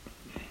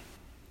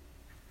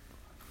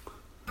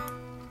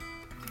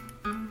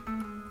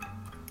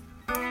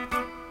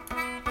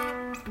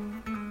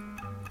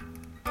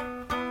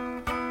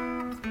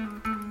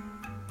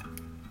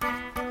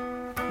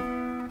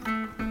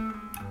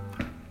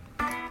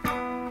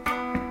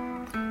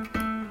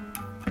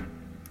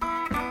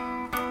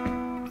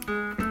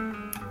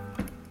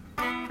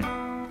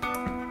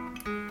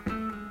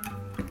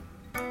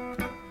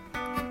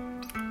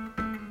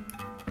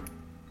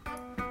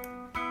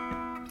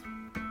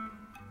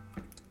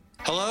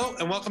Hello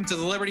and welcome to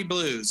the Liberty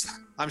Blues.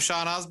 I'm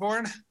Sean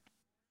Osborne.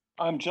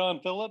 I'm John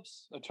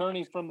Phillips,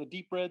 attorney from the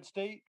Deep Red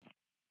State.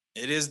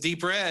 It is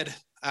Deep Red.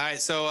 All right,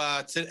 so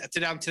on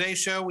today's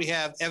show, we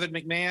have Evan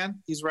Mcmahon.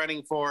 He's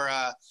running for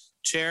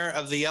chair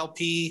of the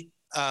LP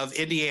of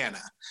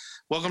Indiana.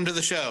 Welcome to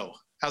the show.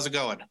 How's it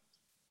going?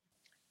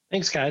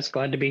 Thanks, guys.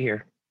 Glad to be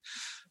here.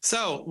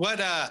 So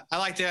what I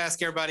like to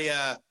ask everybody,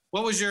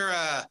 what was your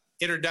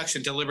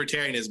introduction to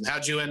libertarianism?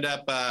 How'd you end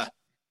up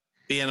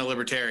being a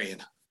libertarian?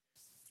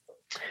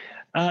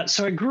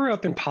 So I grew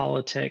up in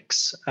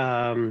politics,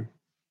 volunteering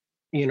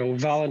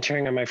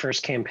on my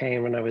first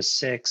campaign when I was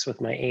 6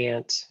 with my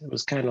aunt. It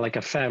was kind of like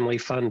a family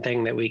fun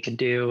thing that we could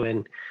do.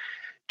 And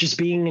just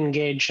being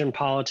engaged in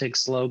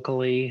politics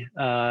locally,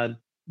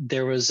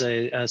 there was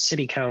a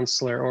city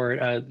councilor or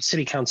a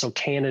city council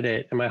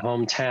candidate in my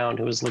hometown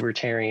who was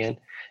libertarian.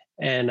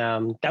 And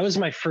that was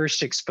my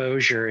first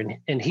exposure.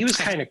 And he was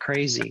kind of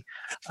crazy.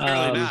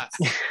 Really not.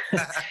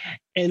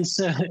 And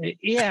so,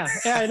 yeah,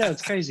 I know,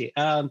 it's crazy.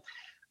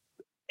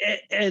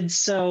 And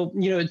so,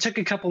 it took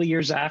a couple of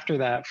years after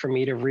that for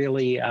me to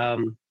really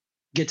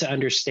get to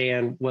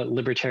understand what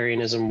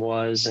libertarianism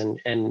was.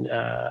 And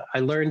I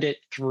learned it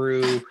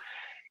through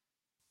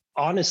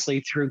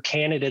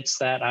candidates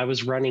that I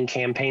was running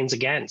campaigns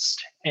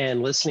against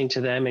and listening to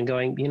them and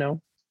going,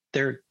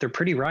 they're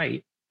pretty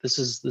right.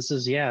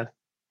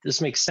 This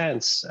makes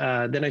sense.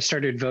 Then I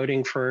started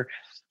voting for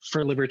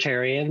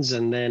libertarians.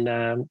 And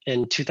then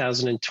in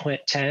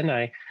 2010,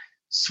 I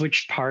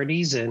switched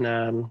parties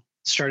and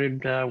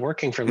started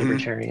working for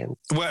Libertarian.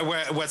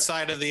 What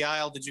side of the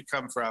aisle did you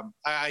come from?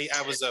 I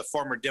was a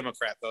former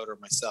Democrat voter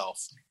myself.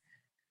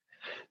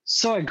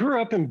 So I grew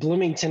up in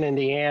Bloomington,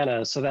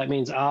 Indiana. So that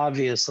means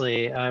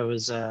obviously I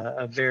was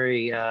a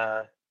very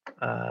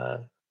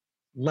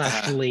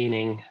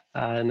left-leaning.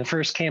 And the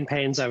first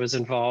campaigns I was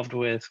involved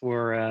with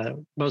were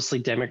mostly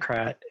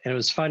Democrat. And it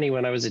was funny,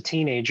 when I was a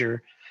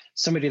teenager,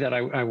 somebody that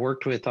I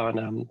worked with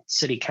on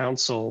city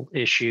council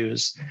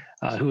issues,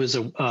 who was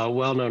a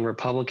well-known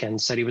Republican,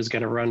 said he was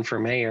going to run for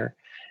mayor,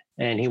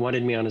 and he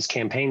wanted me on his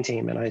campaign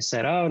team. And I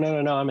said, "Oh, no,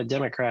 I'm a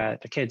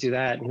Democrat. I can't do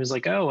that." And he was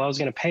like, "Oh, I was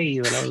going to pay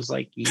you." And I was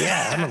like,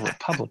 "Yeah, I'm a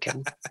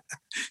Republican."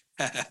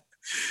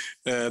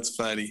 That's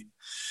funny.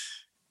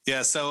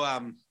 Yeah. So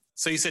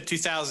you said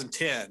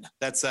 2010.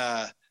 That's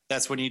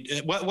when you.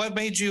 What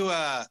made you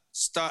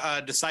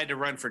decide to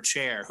run for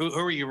chair? Who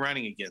were you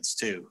running against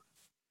too?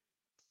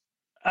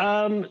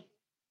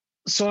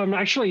 So I'm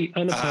actually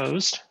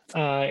unopposed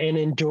and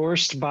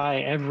endorsed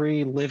by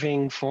every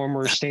living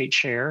former state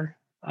chair,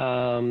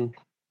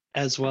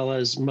 as well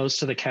as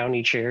most of the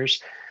county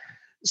chairs.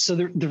 So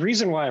the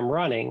reason why I'm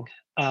running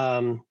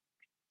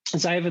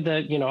is I have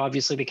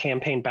obviously the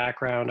campaign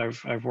background.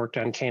 I've worked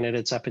on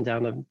candidates up and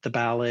down the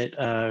ballot.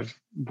 I've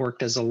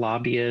worked as a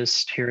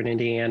lobbyist here in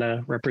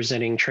Indiana,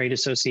 representing trade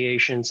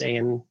associations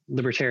and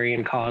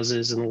libertarian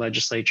causes in the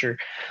legislature.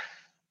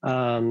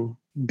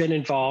 Been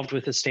involved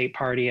with the state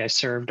party. I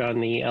served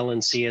on the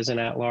LNC as an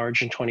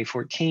at-large in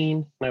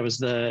 2014. I was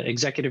the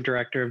executive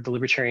director of the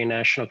Libertarian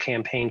National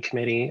Campaign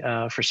Committee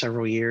for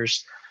several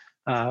years,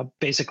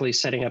 basically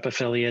setting up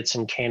affiliates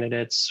and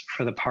candidates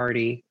for the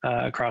party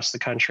across the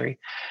country.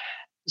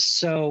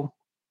 So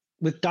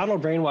with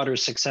Donald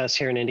Rainwater's success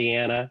here in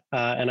Indiana,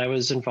 and I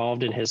was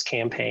involved in his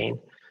campaign,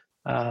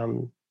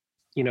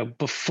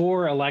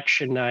 before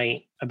election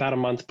night, about a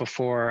month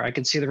before, I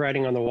could see the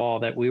writing on the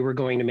wall that we were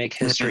going to make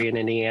history in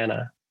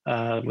Indiana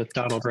with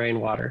Donald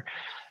Rainwater.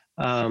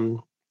 And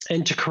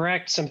to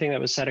correct something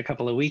that was said a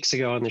couple of weeks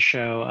ago on the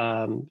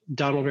show,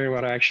 Donald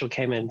Rainwater actually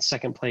came in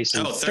second place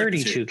in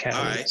 32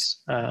 counties.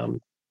 Right.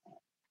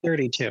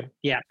 32,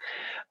 yeah.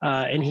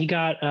 And he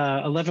got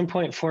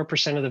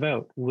 11.4% of the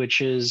vote,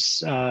 which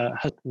is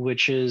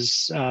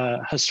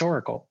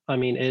historical. I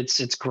mean,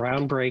 it's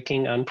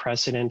groundbreaking,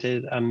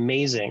 unprecedented,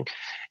 amazing.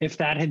 If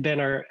that had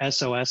been our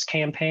SOS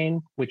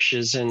campaign, which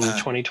is in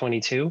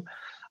 2022,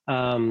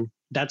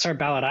 that's our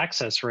ballot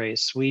access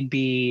race. We'd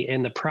be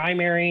in the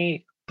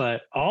primary,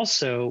 but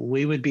also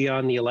we would be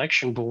on the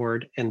election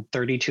board in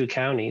 32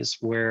 counties,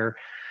 where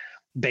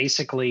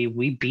basically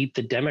we beat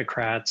the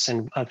Democrats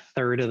in a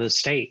third of the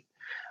state.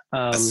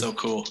 That's so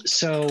cool.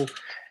 So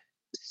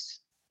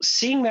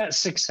seeing that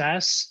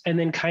success and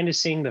then kind of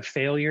seeing the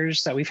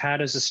failures that we've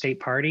had as a state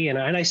party, and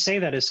I say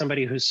that as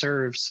somebody who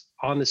serves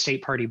on the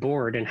state party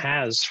board and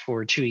has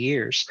for 2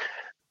 years,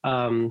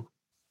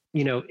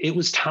 it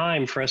was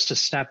time for us to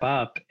step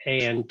up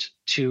and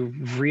to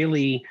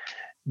really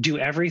do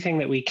everything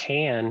that we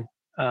can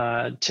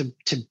to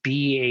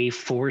be a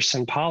force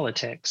in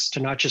politics, to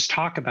not just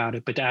talk about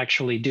it, but to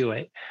actually do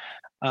it.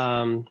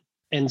 And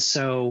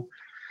so,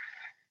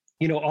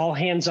 all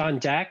hands on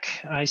deck.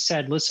 I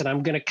said, listen,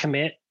 I'm going to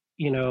commit,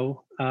 to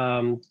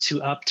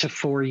up to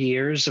 4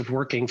 years of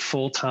working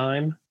full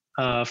time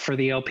for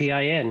the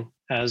LPIN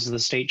as the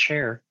state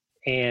chair,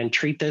 and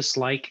treat this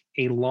like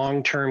a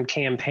long-term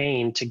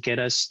campaign to get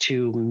us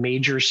to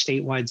major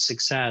statewide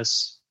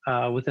success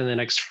within the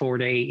next 4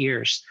 to 8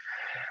 years.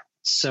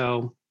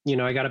 So,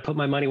 I got to put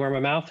my money where my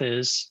mouth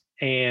is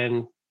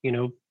and,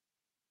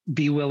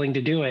 be willing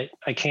to do it.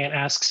 I can't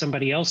ask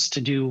somebody else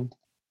to do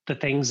the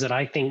things that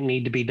I think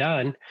need to be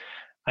done.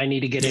 I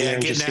need to get in there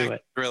and just do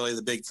it. Really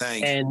the big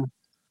thing. And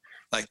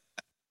like,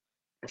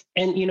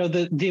 and you know,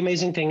 the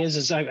amazing thing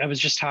is I was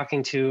just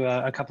talking to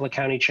a couple of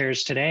county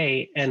chairs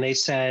today, and they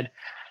said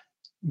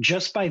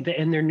just by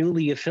and they're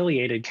newly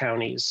affiliated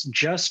counties,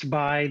 just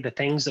by the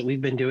things that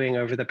we've been doing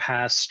over the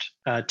past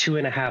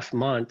 2.5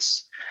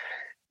 months,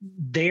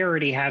 they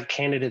already have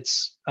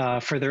candidates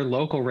for their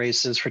local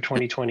races for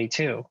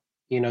 2022.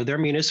 You know, their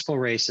municipal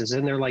races,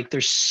 and they're like,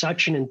 there's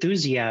such an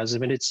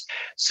enthusiasm. And it's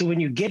so when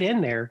you get in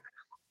there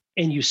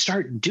and you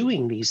start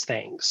doing these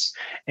things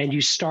and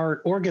you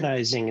start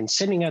organizing and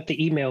sending out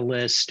the email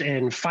list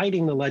and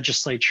fighting the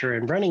legislature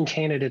and running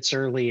candidates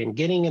early and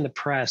getting in the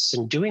press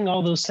and doing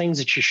all those things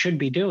that you should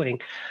be doing,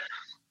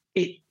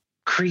 it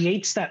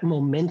creates that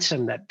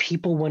momentum that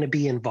people want to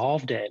be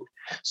involved in.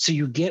 So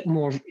you get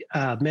more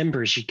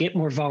members, you get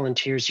more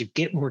volunteers, you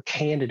get more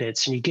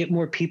candidates, and you get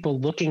more people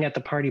looking at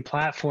the party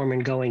platform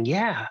and going,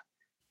 yeah,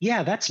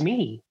 that's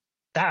me.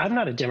 I'm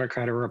not a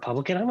Democrat or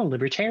Republican. I'm a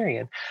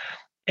Libertarian.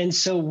 And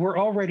so we're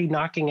already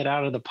knocking it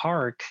out of the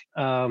park,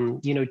 2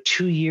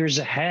 years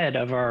ahead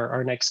of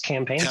our next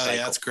campaign cycle.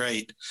 Yeah, that's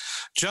great.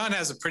 John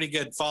has a pretty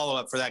good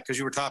follow-up for that because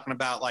you were talking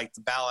about like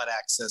the ballot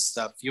access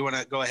stuff. You want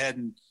to go ahead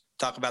and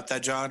talk about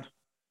that, John?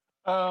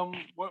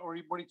 What are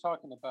you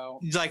talking about?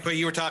 Like what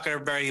you were talking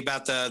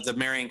about the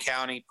Marion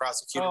County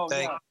prosecutor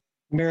thing. Yeah.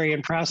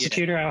 Marion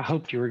prosecutor. Yeah. I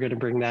hoped you were going to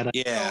bring that up.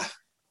 Yeah. So,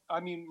 I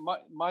mean,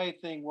 my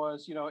thing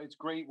was, it's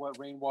great what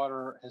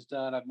Rainwater has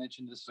done. I've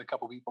mentioned this to a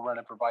couple of people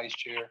running for vice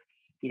chair.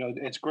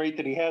 It's great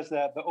that he has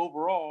that, but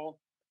overall,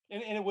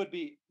 and it would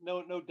be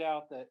no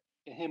doubt that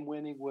him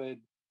winning would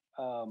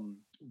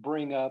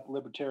bring up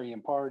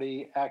Libertarian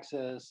Party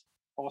access,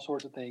 all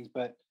sorts of things.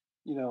 But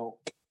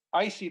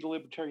I see the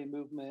Libertarian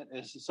movement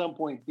as at some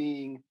point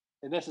being,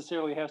 it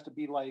necessarily has to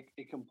be like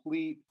a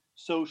complete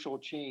social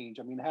change.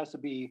 I mean, it has to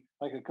be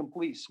like a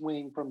complete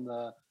swing from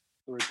the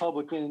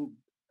Republican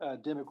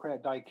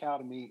Democrat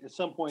dichotomy. At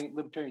some point,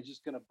 Libertarian is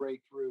just going to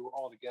break through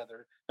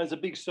altogether as a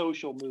big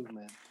social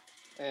movement.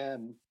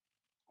 And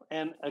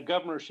a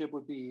governorship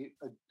would be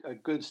a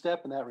good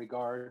step in that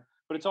regard,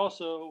 but it's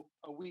also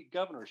a weak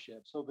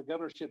governorship. So the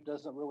governorship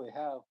doesn't really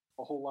have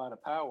a whole lot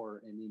of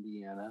power in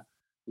Indiana.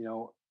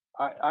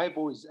 I've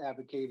always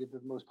advocated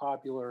that the most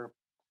popular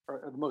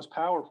or the most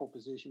powerful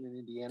position in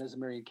Indiana is the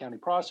Marion County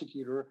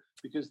prosecutor,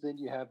 because then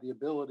you have the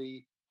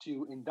ability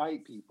to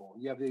indict people.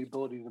 You have the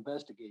ability to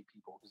investigate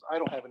people, because I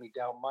don't have any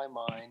doubt in my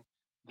mind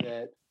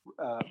that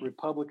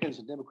Republicans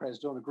and Democrats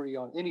don't agree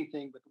on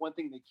anything, but the one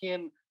thing they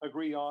can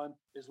agree on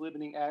is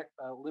limiting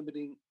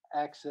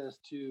access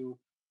to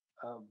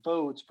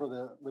votes for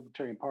the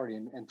Libertarian Party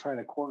and trying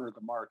to corner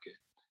the market.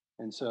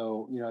 And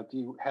so, if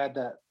you had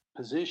that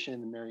position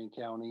in Marion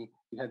County,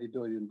 you'd have the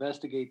ability to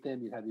investigate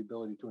them, you'd have the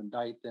ability to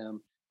indict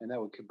them, and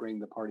that could bring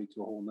the party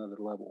to a whole nother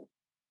level.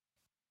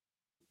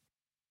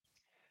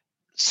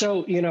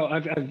 So,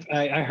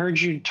 I heard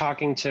you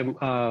talking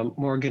to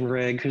Morgan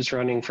Rigg, who's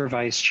running for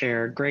vice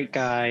chair. Great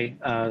guy,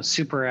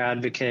 super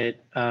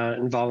advocate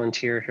and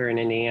volunteer here in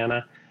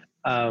Indiana.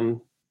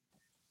 And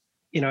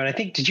I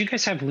think, did you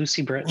guys have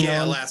Lucy Britton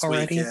on last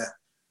already? week,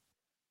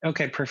 yeah.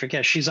 Okay, perfect.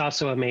 Yeah, she's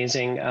also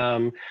amazing.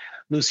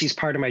 Lucy's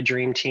part of my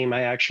dream team.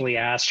 I actually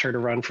asked her to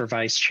run for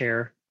vice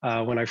chair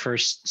when I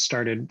first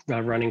started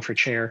running for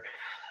chair.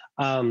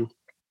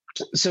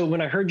 So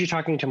when I heard you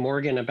talking to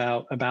Morgan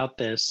about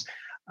this,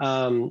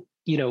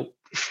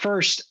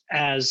 first,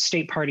 as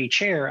state party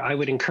chair, I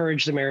would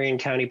encourage the Marion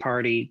County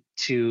Party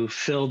to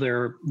fill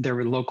their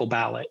local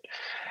ballot.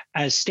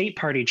 As state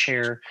party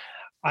chair,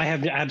 I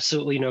have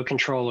absolutely no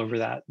control over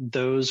that.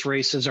 Those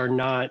races are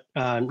not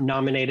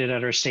nominated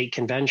at our state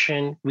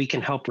convention. We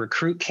can help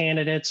recruit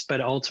candidates,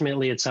 but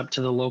ultimately it's up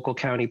to the local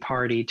county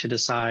party to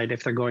decide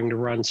if they're going to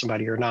run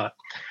somebody or not.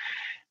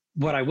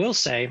 What I will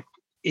say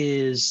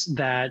is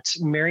that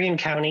Marion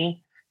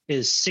County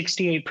is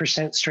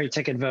 68% straight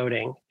ticket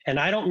voting. And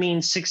I don't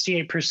mean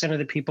 68% of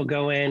the people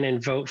go in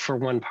and vote for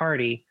one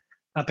party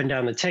up and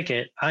down the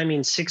ticket. I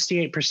mean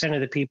 68%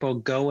 of the people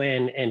go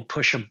in and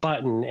push a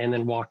button and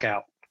then walk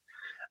out.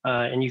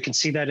 And you can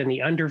see that in the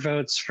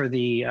undervotes for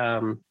the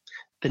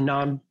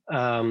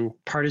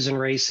non-partisan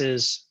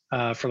races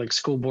for like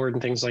school board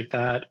and things like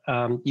that.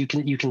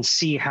 You can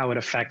see how it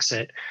affects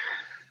it.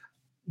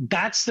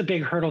 That's the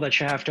big hurdle that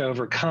you have to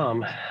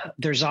overcome.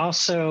 There's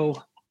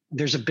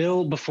a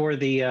bill before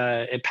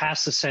it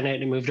passed the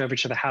Senate and moved over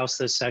to the House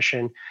this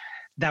session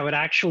that would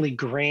actually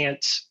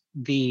grant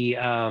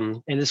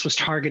and this was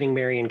targeting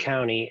Marion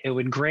County, it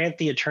would grant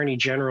the Attorney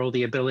General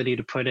the ability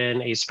to put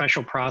in a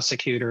special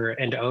prosecutor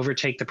and to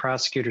overtake the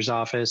prosecutor's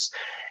office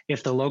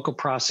if the local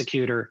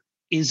prosecutor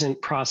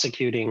isn't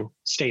prosecuting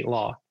state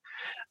law.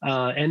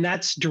 And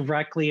that's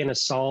directly an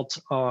assault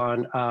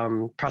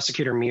on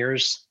Prosecutor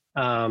Mears,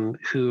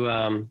 who,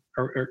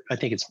 I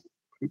think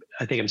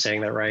I'm saying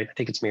that right. I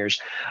think it's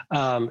Mears,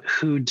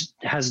 who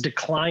has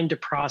declined to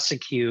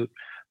prosecute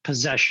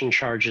possession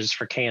charges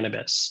for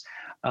cannabis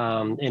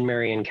in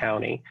Marion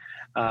County.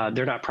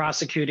 They're not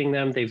prosecuting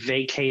them. They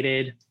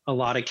vacated a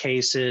lot of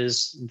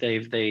cases.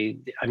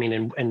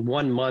 In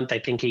 1 month, I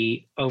think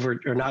he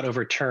not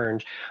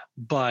overturned,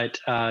 but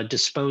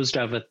disposed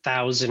of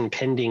 1,000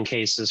 pending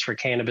cases for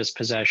cannabis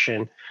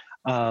possession,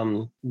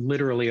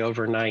 literally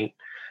overnight.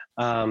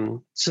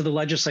 So the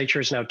legislature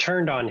has now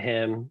turned on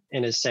him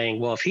and is saying,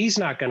 well, if he's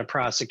not going to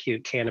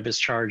prosecute cannabis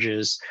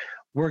charges,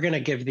 we're going to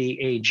give the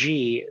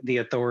AG the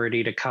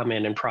authority to come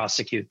in and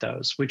prosecute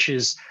those, which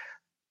is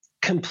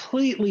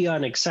completely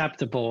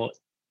unacceptable.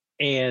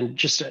 And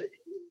just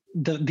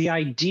the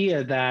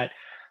idea that,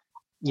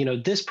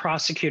 this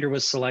prosecutor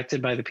was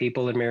selected by the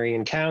people in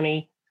Marion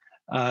County,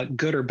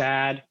 good or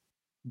bad,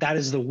 that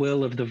is the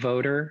will of the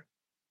voter.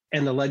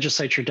 And the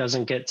legislature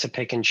doesn't get to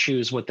pick and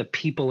choose what the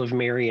people of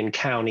Marion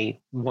County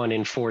want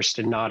enforced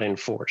and not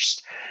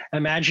enforced.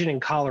 Imagine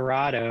in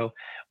Colorado,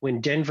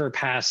 when Denver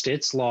passed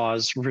its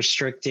laws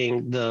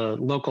restricting the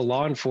local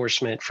law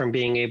enforcement from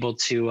being able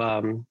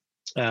to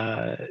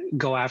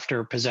go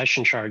after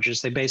possession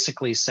charges. They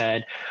basically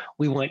said,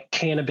 we want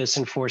cannabis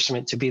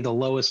enforcement to be the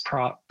lowest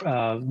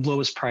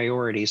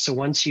priority. So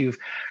once you've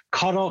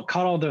caught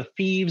all the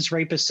thieves,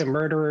 rapists, and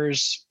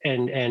murderers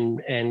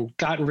and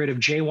gotten rid of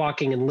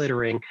jaywalking and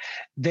littering,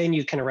 then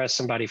you can arrest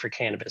somebody for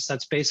cannabis.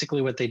 That's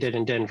basically what they did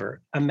in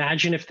Denver.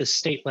 Imagine if the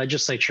state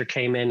legislature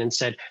came in and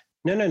said,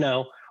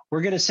 no,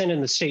 we're going to send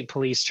in the state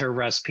police to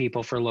arrest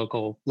people for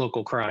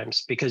local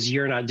crimes because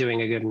you're not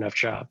doing a good enough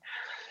job.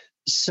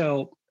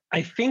 So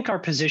I think our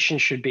position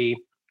should be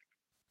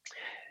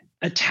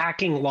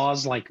attacking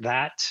laws like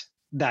that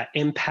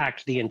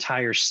impact the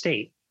entire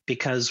state,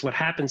 because what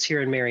happens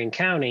here in Marion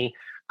County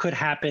could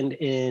happen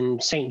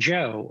in St.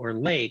 Joe or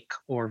Lake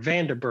or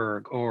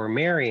Vanderburgh or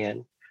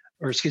Monroe,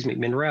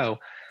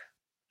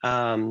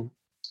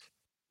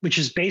 which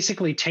is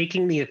basically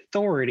taking the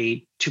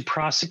authority to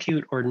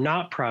prosecute or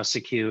not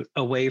prosecute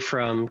away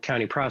from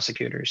county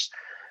prosecutors.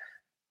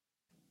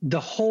 The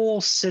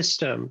whole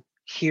system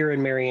here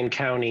in Marion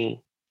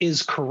County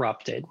is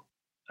corrupted.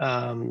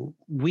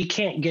 We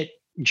can't get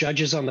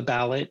judges on the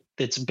ballot.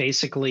 That's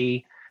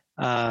basically,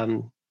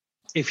 they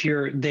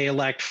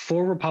elect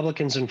 4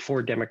 Republicans and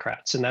 4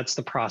 Democrats, and that's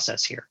the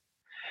process here.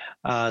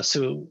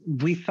 So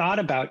we thought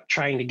about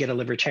trying to get a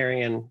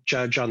Libertarian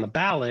judge on the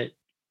ballot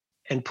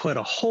and put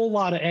a whole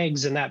lot of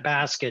eggs in that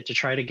basket to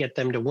try to get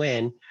them to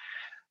win,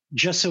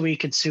 just so we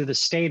could sue the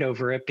state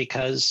over it,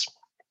 because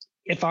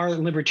if our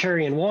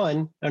Libertarian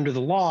won under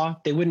the law,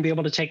 they wouldn't be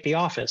able to take the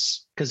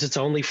office because it's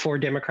only 4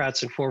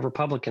 Democrats and 4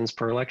 Republicans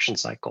per election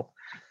cycle.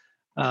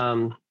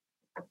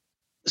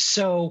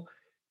 So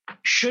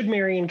should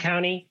Marion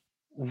County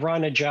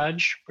run a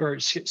judge or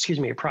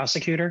a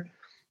prosecutor?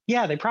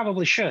 Yeah, they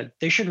probably should.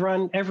 They should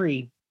run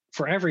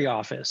for every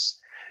office.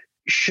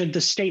 Should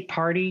the state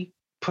party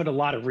put a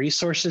lot of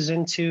resources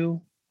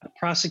into a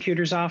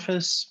prosecutor's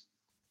office?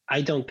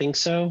 I don't think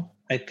so.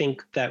 I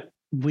think that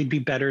we'd be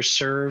better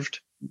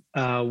served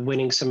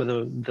winning some of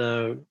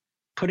the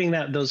putting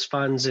those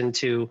funds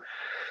into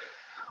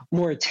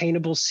more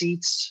attainable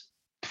seats,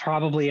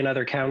 probably in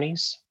other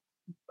counties.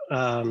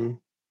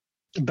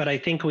 But I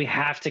think we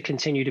have to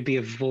continue to be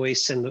a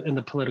voice in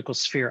the political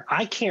sphere.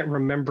 I can't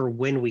remember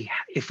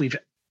if we've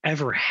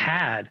ever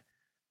had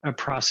a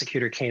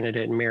prosecutor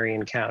candidate in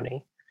Marion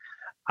County.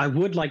 I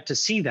would like to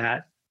see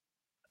that,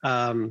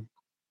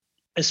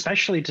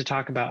 especially to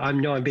talk about. I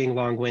know I'm being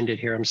long-winded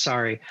here. I'm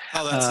sorry.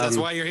 Oh, that's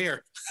why you're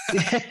here.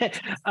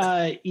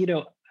 I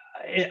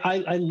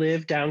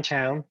live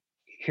downtown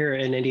here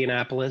in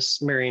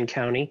Indianapolis, Marion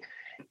County,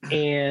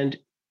 and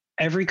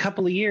every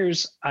couple of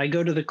years, I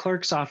go to the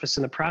clerk's office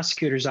and the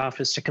prosecutor's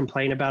office to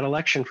complain about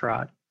election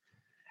fraud.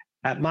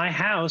 At my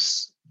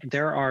house,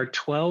 there are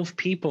 12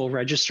 people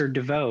registered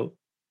to vote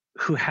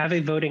who have a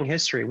voting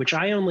history, which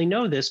I only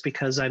know this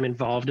because I'm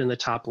involved in the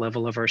top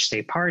level of our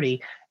state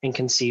party and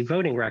can see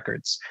voting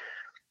records.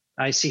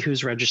 I see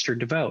who's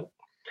registered to vote.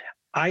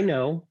 I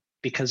know,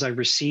 because I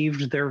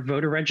received their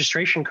voter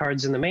registration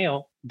cards in the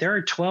mail, there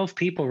are 12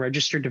 people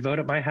registered to vote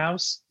at my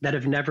house that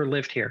have never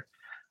lived here.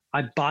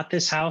 I bought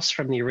this house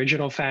from the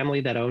original family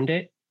that owned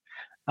it,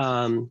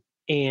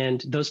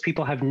 and those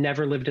people have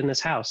never lived in this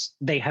house.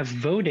 They have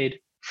voted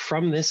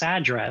from this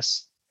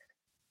address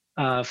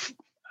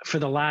for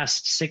the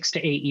last 6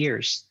 to 8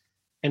 years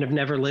and have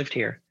never lived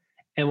here.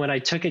 And when I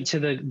took it to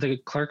the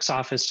clerk's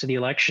office, to the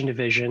election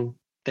division,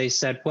 they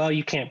said, well,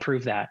 you can't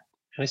prove that.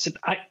 And I said,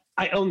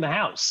 I own the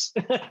house.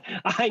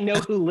 I know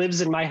who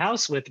lives in my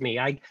house with me.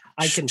 I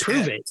can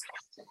prove it.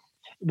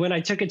 When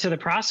I took it to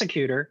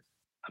the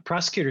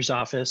prosecutor's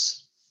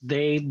office,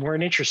 they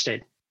weren't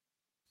interested.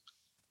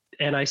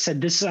 And I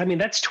said,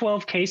 that's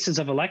 12 cases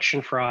of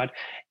election fraud.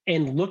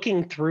 And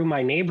looking through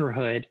my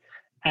neighborhood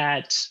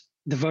at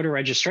the voter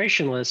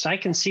registration list, I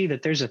can see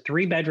that there's a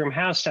 3-bedroom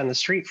house down the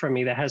street from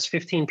me that has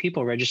 15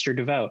 people registered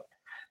to vote.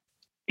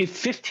 If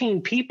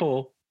 15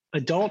 people,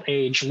 adult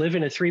age, live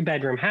in a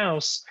 3-bedroom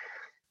house,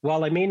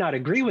 while I may not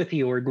agree with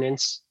the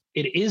ordinance,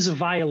 it is a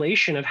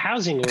violation of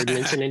housing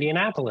ordinance in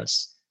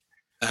Indianapolis.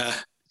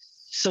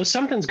 So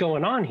something's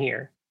going on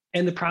here.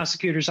 And the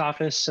prosecutor's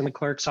office and the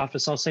clerk's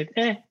office all say,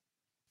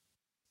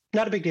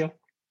 Not a big deal.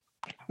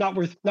 Not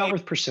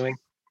worth pursuing.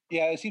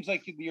 Yeah, it seems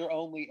like your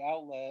only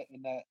outlet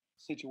in that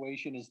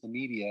situation is the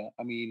media.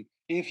 I mean,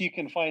 if you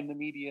can find the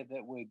media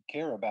that would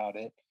care about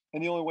it,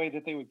 and the only way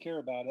that they would care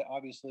about it,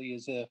 obviously,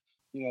 is if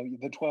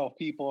the 12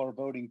 people are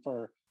voting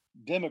for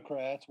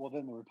Democrats. Well,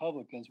 then the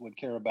Republicans would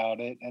care about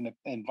it,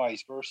 and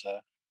vice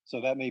versa. So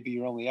that may be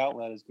your only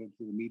outlet is going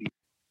through the media.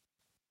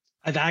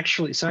 I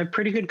have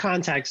pretty good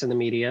contacts in the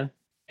media,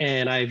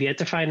 and I've yet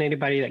to find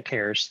anybody that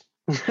cares.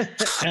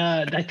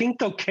 I think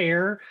they'll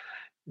care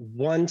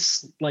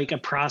once like a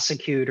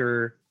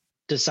prosecutor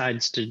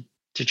decides to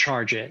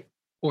charge it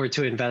or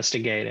to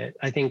investigate it.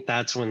 I think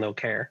that's when they'll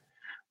care,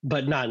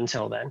 but not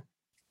until then.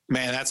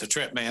 Man, that's a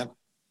trip, man.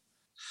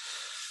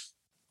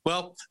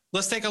 Well,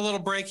 let's take a little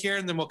break here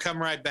and then we'll come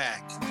right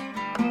back.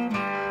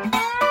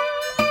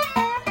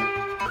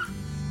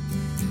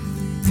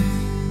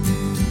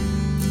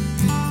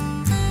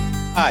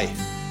 Hi,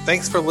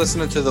 thanks for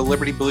listening to the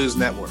Liberty Blues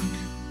Network.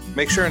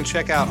 Make sure and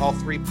check out all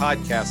 3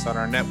 podcasts on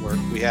our network.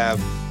 We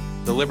have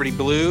the Liberty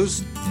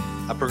Blues,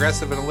 A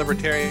Progressive and a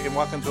Libertarian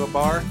Walk Into a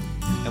Bar,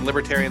 and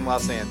Libertarian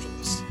Los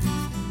Angeles.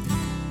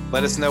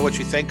 Let us know what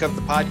you think of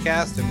the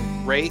podcast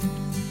and rate,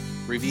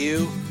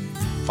 review,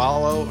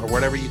 follow, or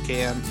whatever you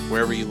can,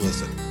 wherever you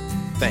listen.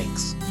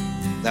 Thanks.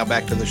 Now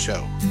back to the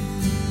show.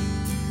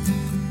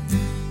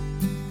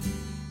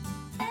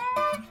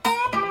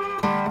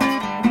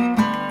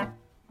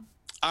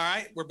 All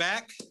right, we're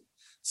back.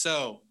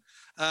 So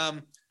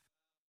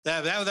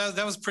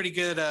that was pretty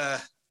good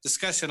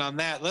discussion on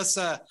that. Let's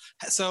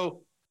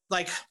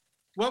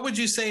what would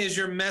you say is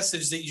your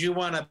message that you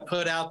want to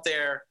put out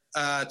there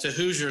to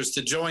Hoosiers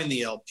to join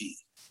the LP?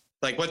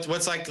 Like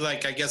what's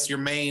like I guess your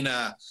main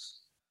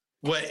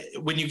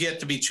when you get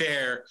to be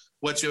chair,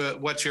 what's your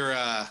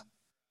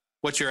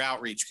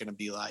outreach going to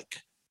be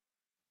like?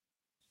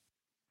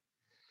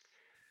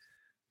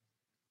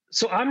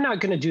 So I'm not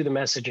going to do the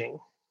messaging.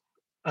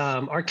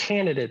 Our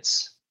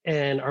candidates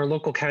and our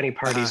local county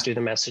parties do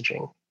the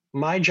messaging.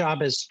 My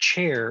job as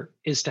chair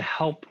is to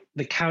help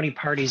the county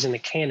parties and the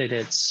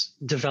candidates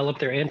develop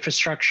their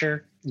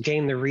infrastructure,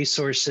 gain the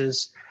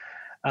resources,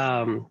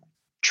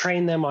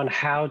 train them on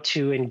how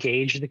to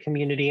engage the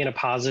community in a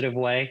positive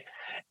way,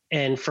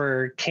 and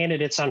for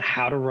candidates on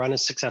how to run a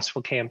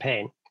successful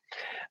campaign.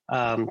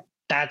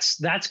 That's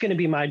going to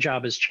be my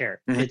job as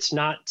chair. Mm-hmm. It's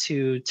not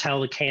to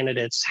tell the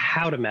candidates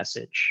how to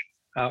message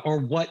or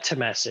what to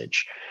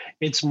message.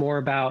 It's more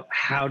about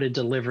how to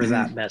deliver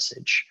that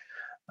message.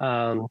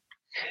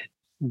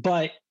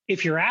 But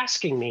if you're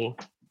asking me,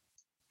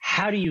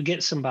 how do you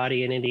get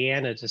somebody in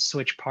Indiana to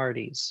switch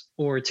parties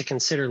or to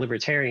consider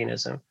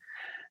libertarianism?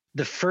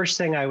 The first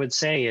thing I would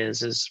say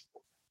is,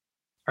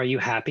 are you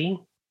happy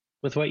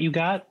with what you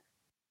got?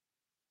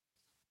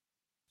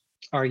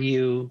 Do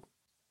you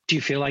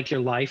feel like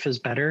your life is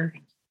better?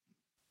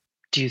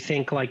 Do you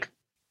think like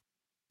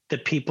the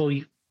people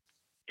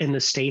in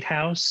the state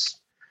house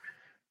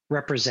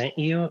represent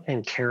you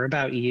and care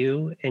about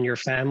you and your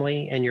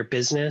family and your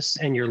business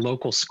and your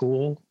local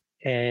school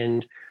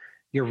and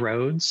your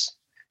roads?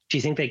 Do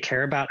you think they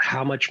care about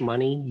how much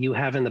money you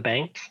have in the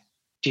bank?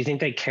 Do you think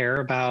they care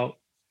about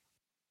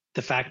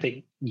the fact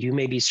that you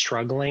may be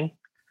struggling,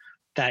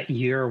 that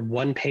you're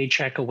one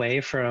paycheck away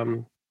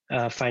from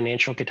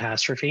financial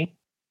catastrophe?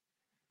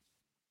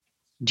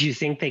 Do you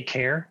think they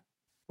care?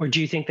 Or do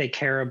you think they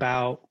care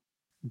about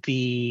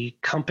the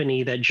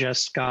company that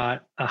just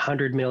got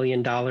 $100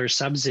 million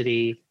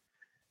subsidy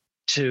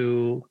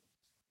to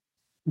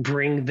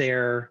bring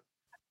their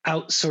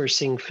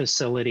outsourcing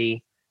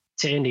facility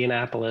to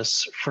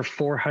Indianapolis for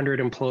 400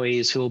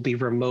 employees who will be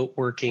remote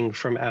working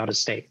from out of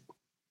state?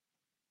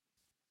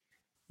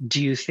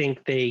 Do you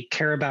think they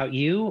care about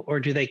you, or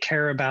do they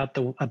care about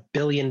the $1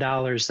 billion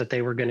that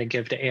they were going to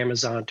give to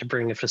Amazon to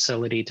bring a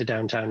facility to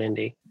downtown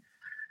Indy?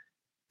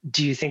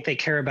 Do you think they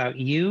care about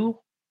you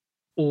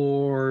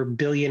or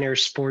billionaire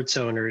sports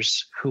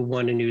owners who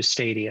won a new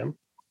stadium?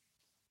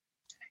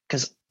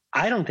 Because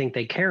I don't think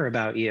they care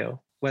about you,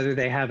 whether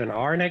they have an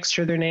R next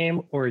to their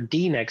name or a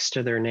D next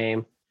to their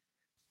name.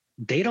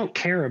 They don't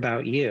care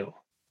about you.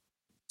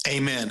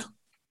 Amen.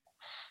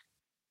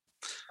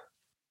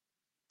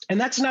 And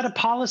that's not a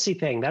policy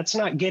thing. That's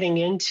not getting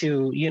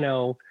into,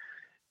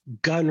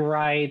 gun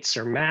rights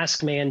or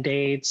mask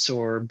mandates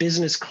or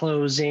business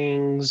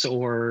closings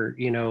or,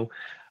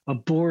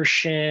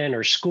 abortion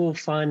or school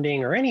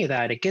funding or any of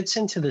that. It gets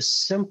into the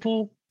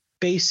simple,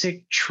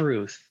 basic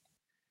truth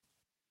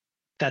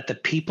that the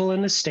people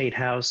in the state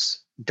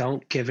house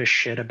don't give a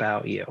shit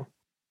about you.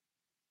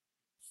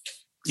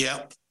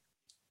 Yep.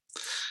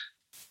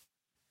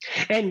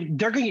 And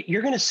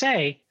you're going to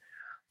say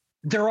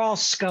they're all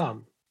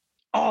scum.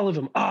 All of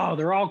them. Oh,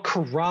 they're all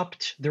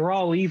corrupt. They're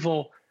all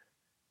evil.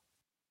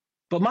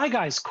 But my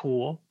guy's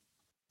cool.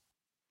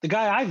 The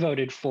guy I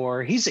voted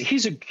for, he's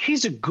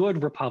a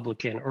good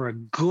Republican or a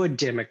good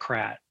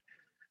Democrat.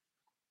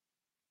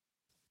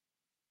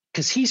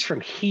 Because he's from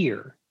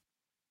here.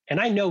 And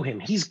I know him.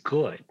 He's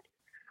good.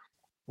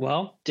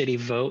 Well, did he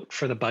vote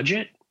for the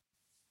budget?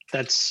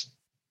 That's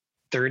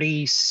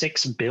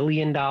 $36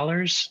 billion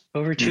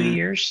over 2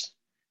 years?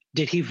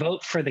 Did he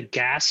vote for the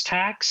gas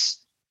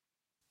tax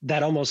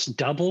that almost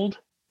doubled?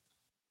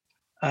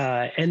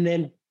 And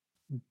then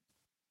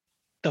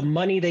the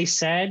money they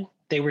said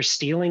they were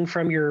stealing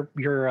from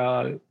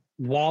your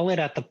wallet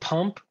at the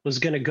pump was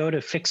going to go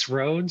to fix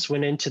roads,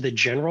 went into the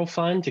general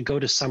fund to go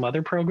to some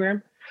other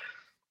program.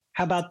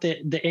 How about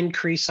the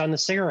increase on the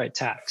cigarette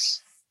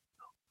tax?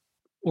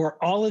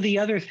 Or all of the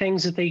other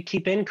things that they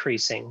keep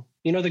increasing?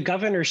 You know, the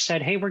governor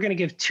said, hey, we're going to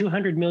give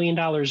 $200 million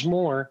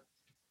more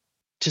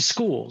to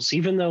schools,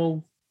 even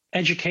though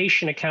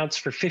education accounts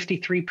for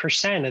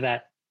 53% of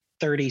that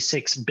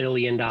 $36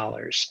 billion.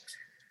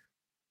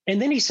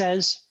 And then he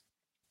says,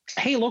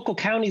 hey, local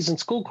counties and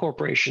school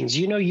corporations,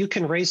 you know, you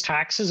can raise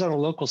taxes on the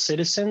local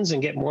citizens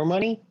and get more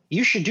money.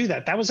 You should do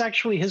that. That was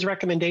actually his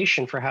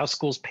recommendation for how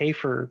schools pay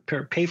for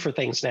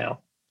things now,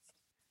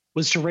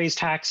 was to raise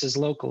taxes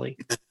locally.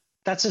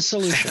 That's a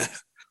solution.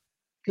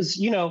 Because,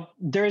 you know,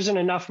 there isn't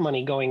enough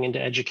money going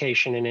into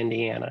education in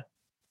Indiana.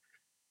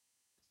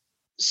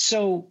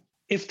 So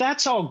if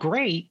that's all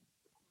great,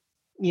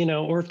 you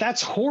know, or if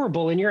that's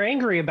horrible and you're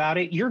angry about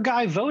it, your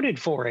guy voted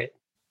for it.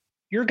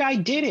 Your guy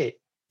did it.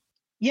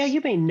 Yeah,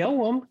 you may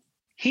know him.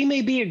 He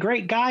may be a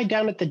great guy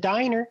down at the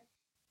diner,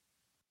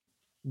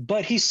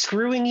 but he's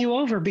screwing you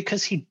over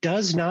because he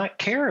does not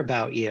care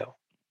about you.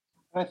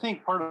 I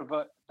think part of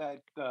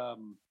that,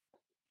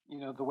 you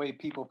know, the way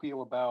people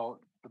feel about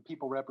the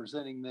people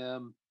representing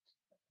them,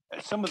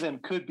 some of them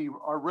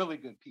are really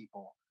good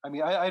people. I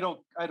mean, I don't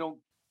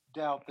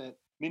doubt that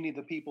many of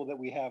the people that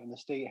we have in the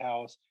State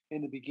House,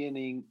 in the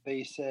beginning,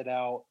 they set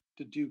out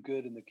to do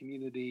good in the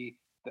community.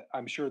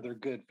 I'm sure they're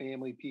good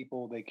family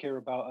people. They care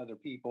about other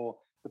people.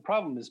 The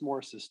problem is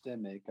more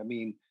systemic. I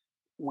mean,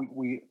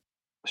 we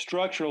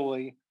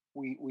structurally,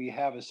 we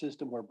have a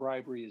system where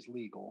bribery is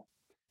legal.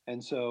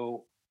 And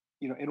so,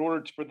 you know, in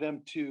order for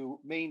them to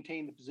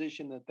maintain the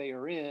position that they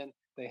are in,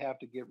 they have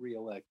to get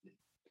reelected.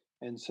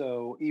 And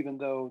so even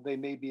though they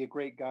may be a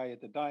great guy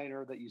at the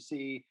diner that you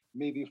see,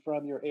 maybe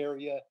from your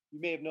area, you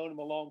may have known him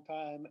a long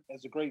time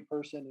as a great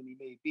person, and he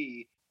may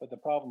be, but the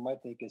problem, I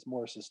think, is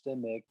more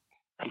systemic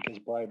because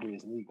bribery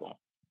is legal.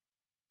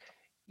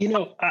 You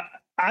know,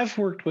 I've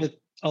worked with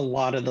a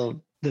lot of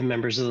the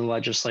members of the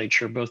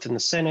legislature, both in the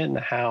Senate and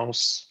the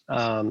House,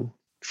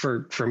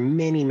 for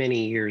many,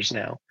 many years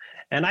now.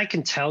 And I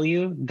can tell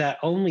you that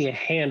only a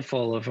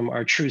handful of them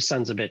are true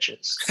sons of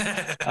bitches.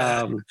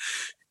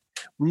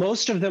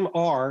 Most of them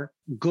are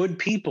good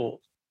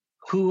people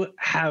who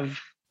have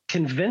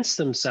convinced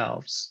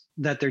themselves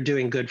that they're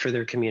doing good for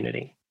their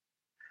community.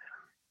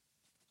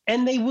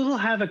 And they will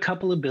have a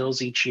couple of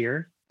bills each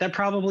year that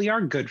probably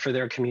are good for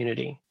their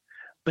community.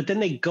 But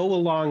then they go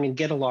along and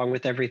get along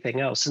with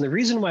everything else. And the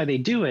reason why they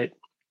do it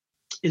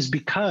is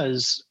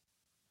because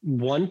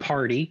one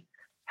party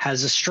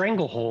has a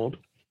stranglehold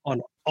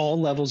on all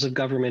levels of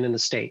government in the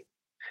state.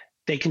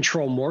 They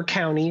control more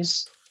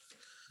counties.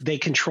 They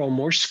control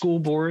more school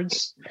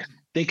boards.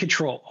 They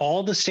control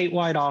all the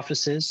statewide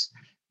offices.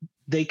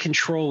 They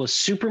control a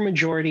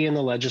supermajority in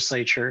the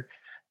legislature.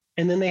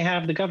 And then they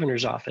have the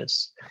governor's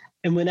office.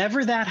 And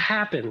whenever that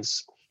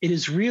happens, it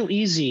is real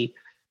easy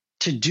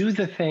to do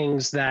the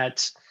things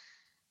that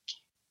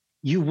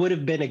you would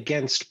have been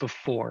against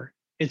before.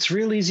 It's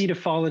real easy to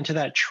fall into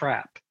that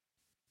trap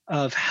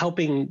of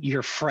helping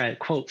your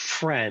quote,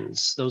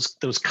 friends,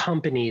 those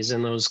companies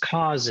and those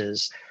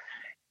causes.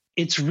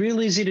 It's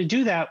real easy to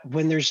do that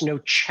when there's no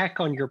check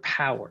on your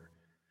power.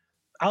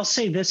 I'll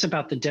say this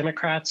about the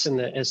Democrats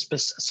and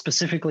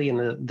specifically in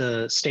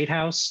the State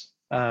House.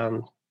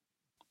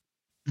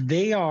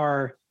 They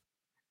are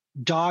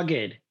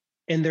dogged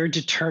in their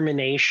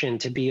determination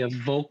to be a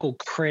vocal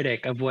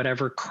critic of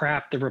whatever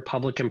crap the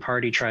Republican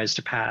Party tries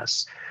to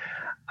pass.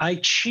 I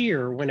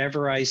cheer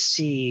whenever I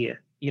see,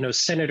 you know,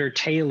 Senator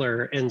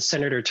Taylor and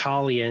Senator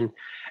Talian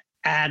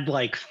add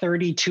like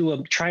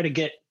 32, try to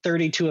get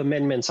 32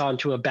 amendments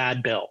onto a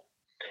bad bill.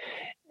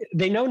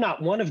 They know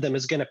not one of them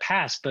is going to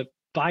pass, but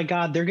by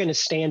God, they're going to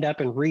stand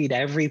up and read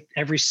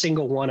every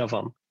single one of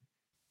them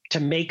to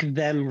make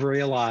them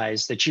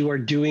realize that you are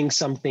doing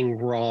something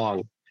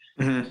wrong.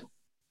 Mm-hmm.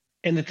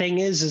 And the thing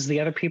is the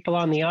other people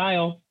on the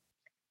aisle,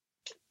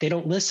 they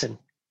don't listen.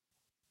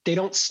 They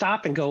don't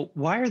stop and go,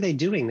 why are they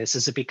doing this?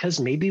 Is it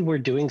because maybe we're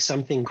doing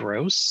something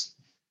gross?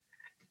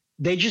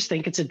 They just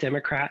think it's a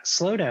Democrat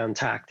slowdown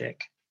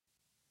tactic.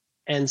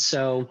 And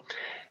so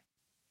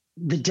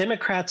the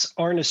Democrats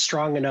aren't a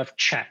strong enough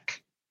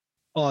check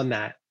on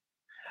that.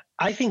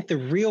 I think the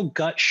real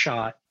gut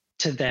shot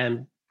to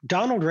them,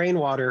 Donald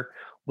Rainwater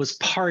was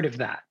part of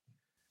that.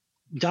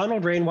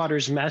 Donald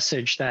Rainwater's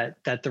message that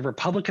the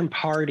Republican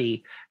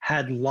Party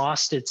had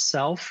lost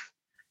itself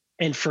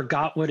and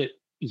forgot what it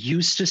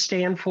used to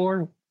stand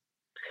for.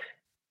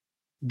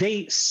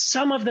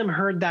 Some of them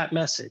heard that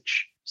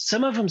message.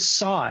 Some of them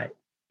saw it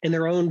in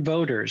their own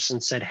voters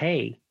and said,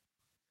 hey,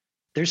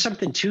 there's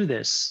something to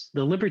this.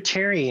 The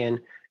Libertarian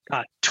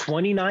got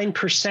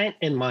 29%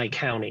 in my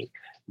county.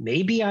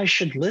 Maybe I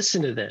should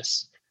listen to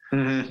this.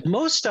 Mm-hmm.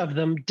 Most of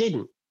them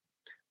didn't.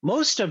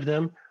 Most of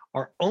them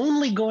are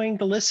only going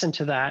to listen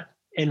to that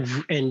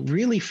and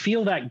really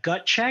feel that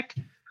gut check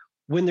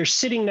when they're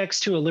sitting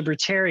next to a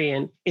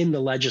libertarian in the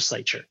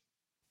legislature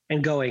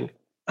and going,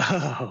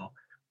 oh,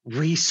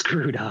 we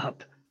screwed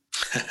up.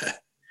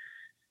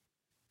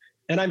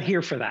 And I'm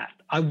here for that.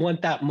 I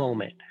want that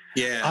moment.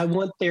 Yeah. I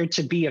want there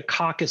to be a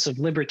caucus of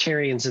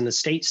libertarians in the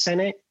state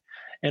Senate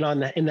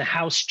and in the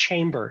House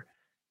chamber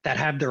that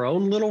have their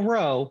own little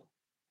row,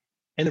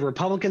 and the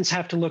Republicans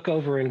have to look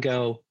over and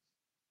go,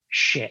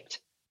 shit.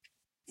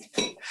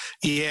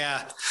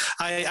 Yeah,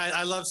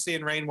 I love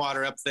seeing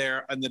Rainwater up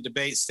there on the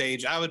debate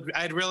stage.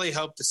 I'd really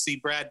hope to see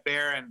Brad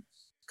Barron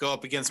go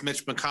up against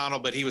Mitch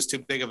McConnell, but he was too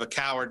big of a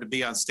coward to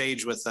be on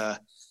stage with a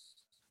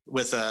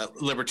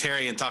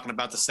libertarian talking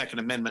about the Second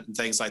Amendment and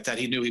things like that.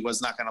 He knew he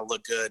was not going to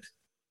look good.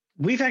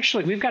 We've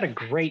got a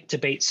great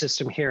debate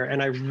system here,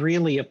 and I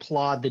really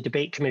applaud the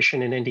Debate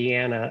Commission in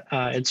Indiana.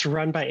 It's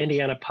run by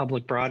Indiana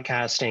Public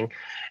Broadcasting,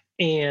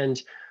 and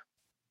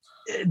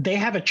they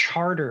have a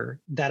charter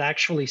that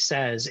actually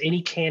says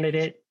any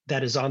candidate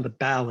that is on the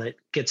ballot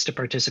gets to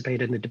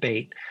participate in the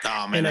debate.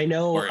 Oh, man, and I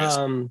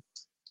know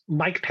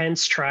Mike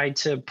Pence tried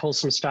to pull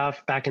some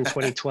stuff back in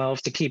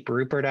 2012 to keep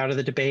Rupert out of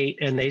the debate.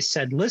 And they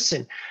said,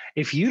 listen,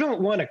 if you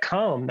don't want to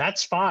come,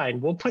 that's fine.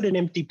 We'll put an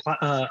empty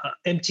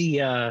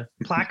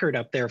placard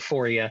up there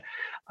for you.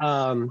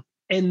 And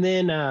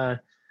then I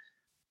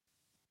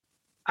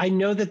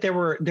know that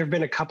there have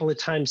been a couple of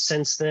times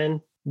since then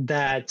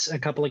that a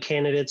couple of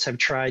candidates have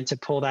tried to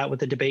pull that with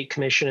the debate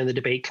commission, and the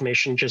debate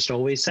commission just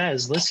always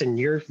says, listen,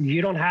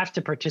 you don't have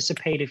to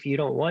participate if you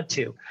don't want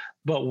to,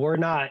 but we're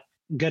not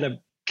going to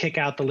kick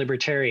out the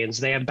libertarians.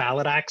 They have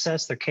ballot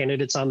access. Their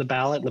candidates on the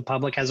ballot, and the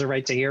public has a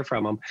right to hear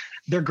from them.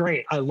 They're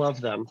great. I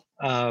love them.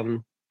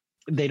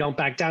 They don't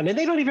back down, and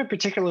they don't even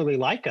particularly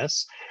like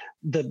us.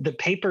 The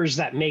papers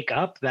that make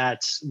up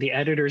that, the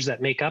editors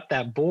that make up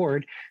that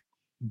board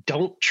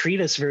don't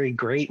treat us very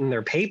great in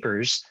their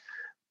papers,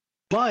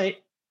 but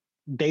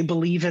they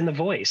believe in the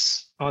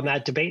voice on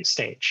that debate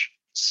stage.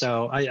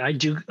 So I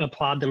do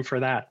applaud them for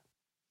that.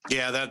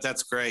 Yeah,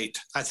 that's great.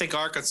 I think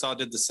Arkansas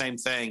did the same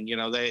thing,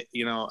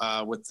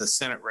 with the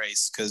Senate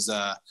race, because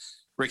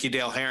Ricky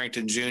Dale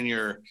Harrington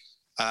Jr.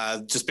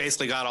 Just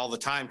basically got all the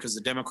time because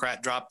the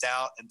Democrat dropped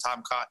out and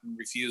Tom Cotton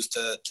refused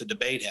to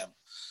debate him.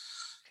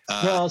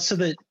 Well, so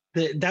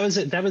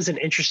that was an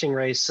interesting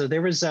race. So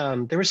there was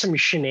some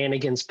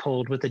shenanigans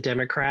pulled with the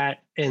Democrat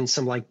and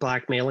some like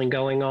blackmailing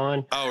going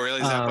on. Oh,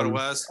 really? Is that what it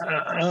was?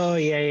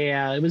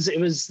 Yeah.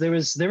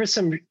 There was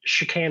some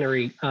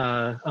chicanery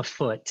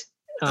afoot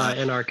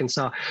in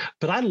Arkansas,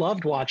 but I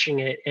loved watching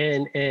it.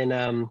 And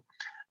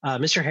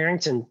Mr.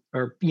 Harrington,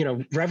 or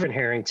Reverend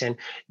Harrington,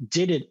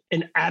 did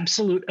an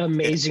absolute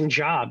amazing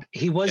job.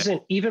 He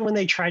wasn't, even when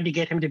they tried to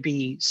get him to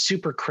be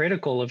super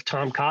critical of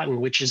Tom Cotton,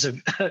 which is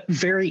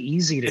very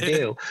easy to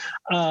do.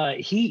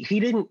 He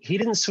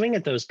didn't swing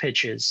at those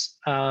pitches.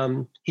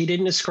 He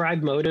didn't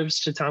ascribe motives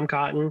to Tom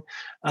Cotton.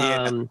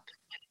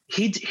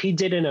 He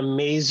did an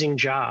amazing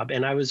job,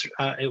 and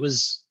it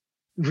was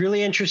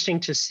really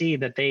interesting to see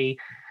that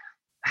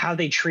how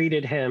they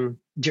treated him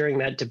during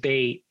that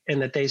debate,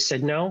 and that they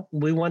said, no,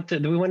 we want to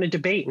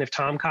debate. And if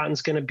Tom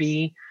Cotton's going to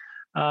be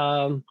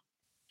a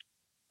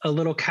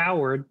little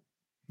coward,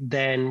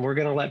 then we're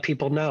going to let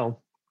people know.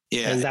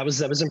 Yeah. And that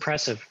was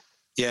impressive.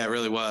 Yeah, it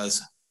really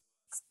was.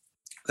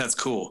 That's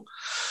cool.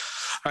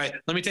 All right,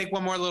 let me take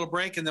one more little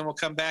break, and then we'll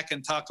come back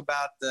and talk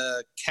about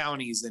the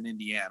counties in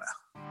Indiana.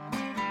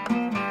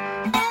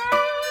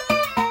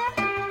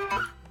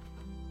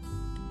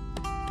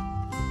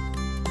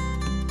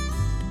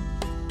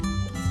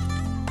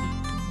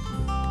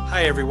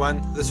 Hi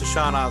everyone, this is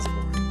Sean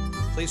Osborne.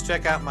 Please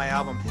check out my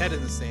album Head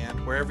in the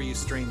Sand wherever you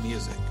stream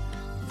music.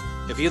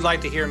 If you'd like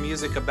to hear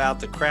music about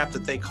the crap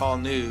that they call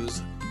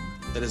news,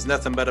 that is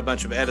nothing but a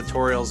bunch of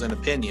editorials and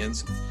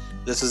opinions,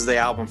 this is the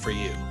album for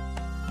you.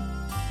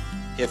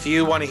 If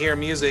you want to hear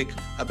music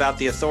about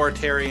the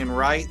authoritarian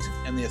right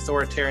and the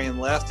authoritarian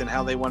left and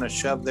how they want to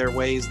shove their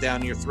ways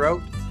down your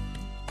throat,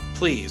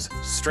 please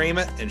stream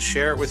it and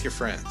share it with your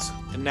friends.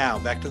 And now,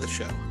 back to the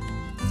show.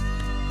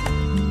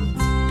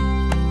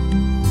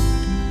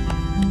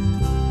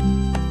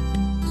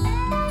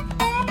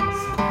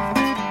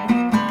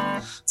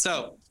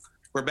 So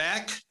we're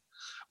back.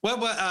 What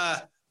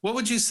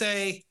would you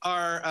say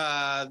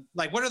are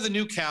what are the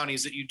new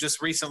counties that you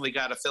just recently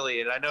got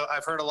affiliated? I know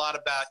I've heard a lot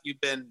about,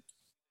 you've been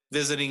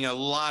visiting a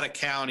lot of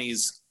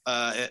counties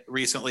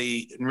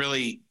recently and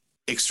really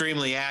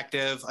extremely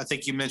active. I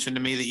think you mentioned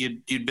to me that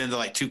you'd been to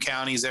like 2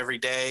 counties every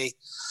day.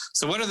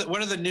 So what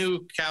are the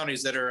new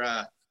counties that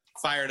are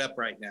fired up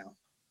right now?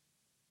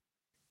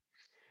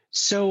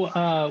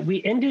 So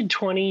we ended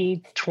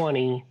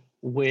 2020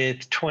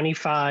 with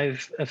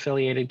 25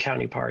 affiliated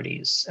county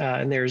parties.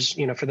 And there's,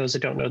 for those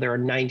that don't know, there are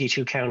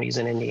 92 counties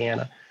in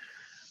Indiana.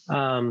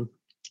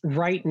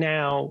 Right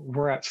now,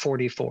 we're at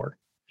 44.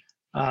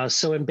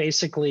 So in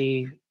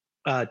basically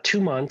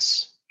 2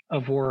 months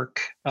of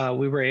work,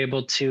 we were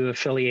able to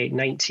affiliate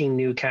 19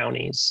 new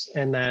counties.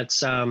 And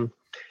that's,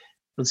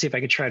 let's see if I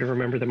could try to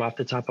remember them off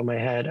the top of my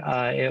head.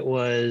 It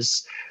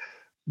was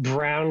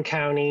Brown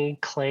County,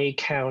 Clay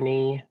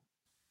County,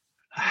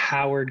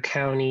 Howard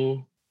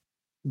County,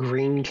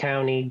 Greene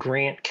County,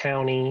 Grant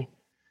County,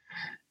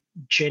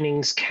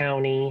 Jennings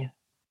County,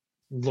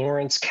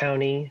 Lawrence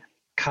County,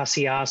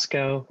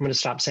 Kosciuszko. I'm going to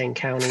stop saying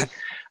county.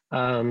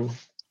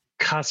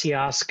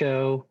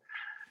 Kosciuszko,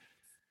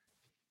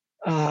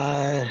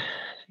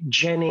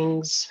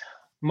 Jennings,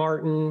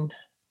 Martin,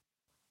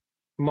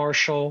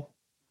 Marshall,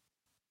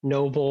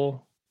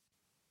 Noble,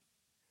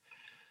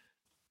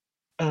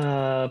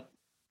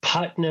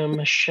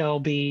 Putnam,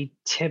 Shelby,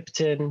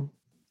 Tipton,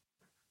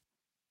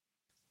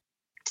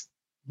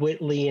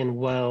 Whitley, and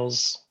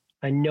Wells.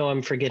 I know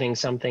I'm forgetting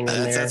something in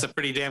there. That's a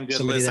pretty damn good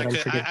list.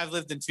 I've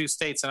lived in 2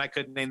 states and I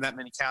couldn't name that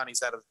many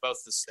counties out of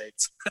both the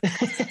states.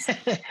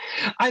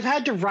 I've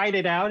had to write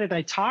it out, and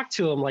I talk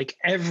to them like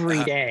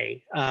every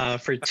day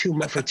for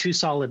 2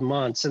 solid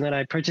months. And then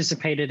I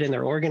participated in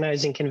their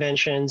organizing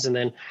conventions, and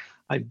then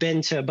I've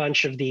been to a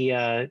bunch of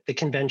the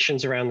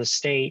conventions around the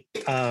state.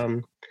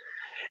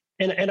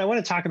 And I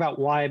want to talk about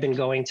why I've been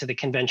going to the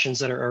conventions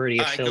that are already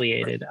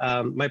affiliated.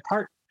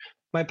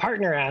 My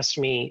partner asked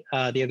me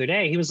the other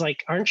day, he was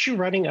like, aren't you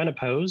running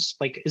unopposed?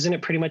 Like, isn't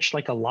it pretty much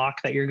like a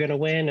lock that you're going to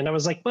win? And I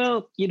was like,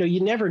 well, you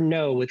never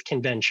know with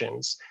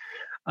conventions.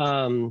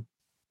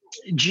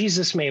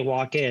 Jesus may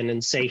walk in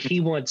and say he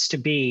wants to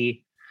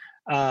be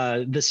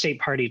the state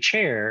party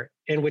chair,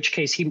 in which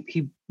case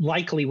he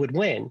likely would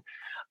win.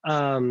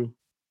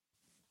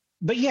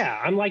 But yeah,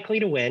 I'm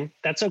likely to win.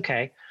 That's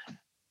okay.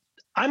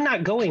 I'm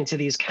not going to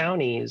these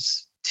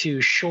counties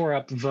to shore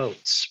up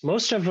votes.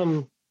 Most of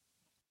them,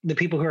 the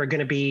people who are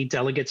going to be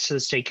delegates to the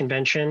state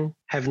convention,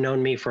 have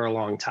known me for a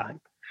long time.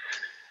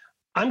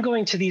 I'm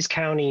going to these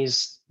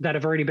counties that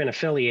have already been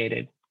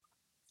affiliated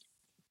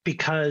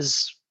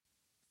because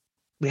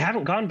we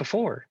haven't gone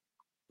before.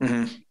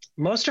 Mm-hmm.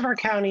 Most of our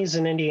counties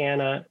in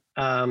Indiana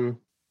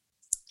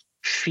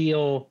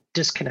feel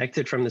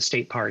disconnected from the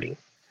state party.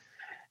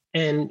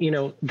 And,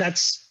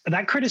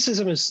 that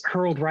criticism is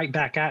hurled right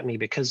back at me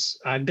because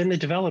I've been the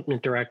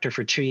development director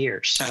for 2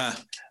 years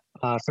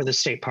for the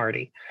state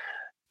party.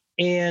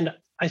 And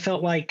I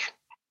felt like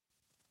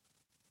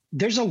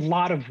there's a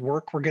lot of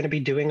work we're going to be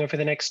doing over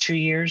the next 2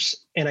 years.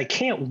 And I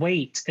can't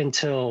wait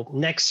until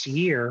next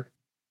year,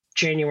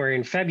 January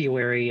and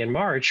February and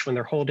March, when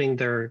they're holding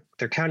their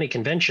county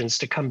conventions,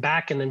 to come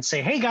back and then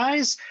say, hey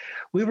guys,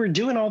 we were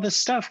doing all this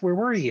stuff. Where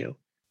were you?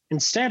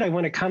 Instead, I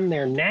want to come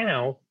there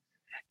now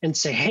and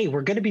say, hey,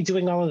 we're going to be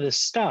doing all of this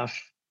stuff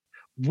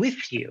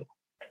with you,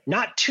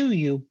 not to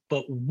you,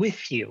 but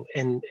with you.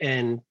 And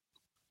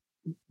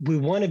we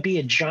want to be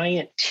a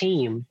giant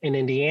team in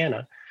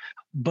Indiana,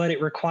 but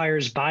it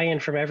requires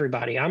buy-in from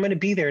everybody. I'm going to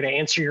be there to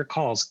answer your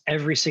calls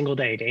every single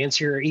day, to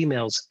answer your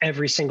emails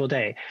every single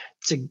day,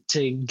 to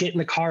get in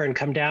the car and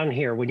come down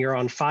here when you're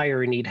on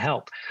fire and need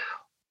help.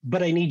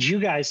 But I need you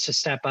guys to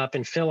step up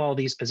and fill all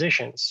these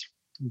positions.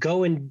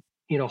 Go and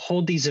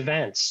hold these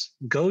events,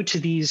 go to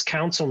these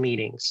council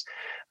meetings,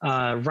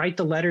 write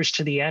the letters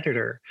to the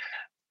editor,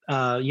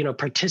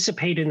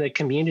 participate in the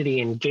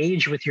community,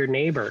 engage with your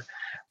neighbor.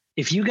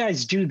 If you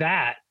guys do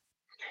that,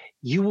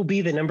 you will be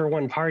the number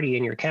one party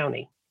in your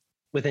county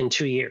within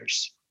 2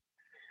 years.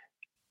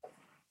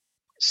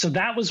 So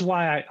that was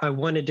why I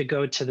wanted to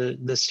go to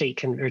the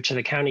state or to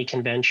the county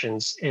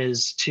conventions,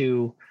 there's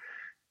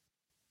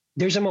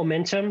a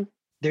momentum,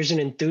 there's an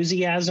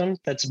enthusiasm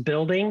that's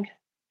building.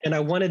 And I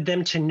wanted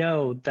them to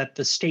know that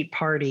the state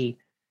party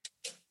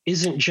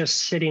isn't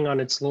just sitting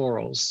on its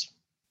laurels.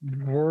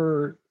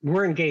 We're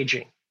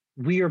engaging.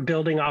 We are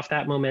building off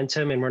that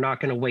momentum, and we're not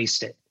going to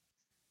waste it.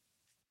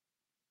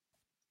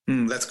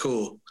 That's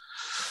cool.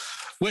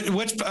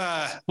 Which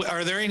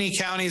are there any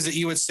counties that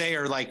you would say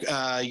are like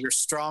your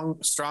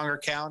stronger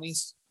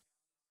counties,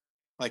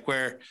 like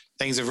where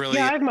things have really?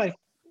 Yeah,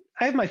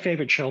 I have my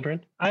favorite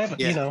children. I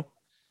have,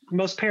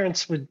 most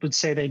parents would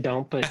say they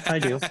don't, but I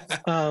do.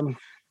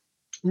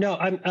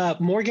 No,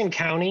 Morgan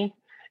County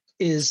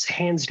is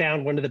hands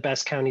down one of the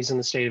best counties in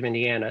the state of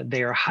Indiana.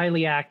 They are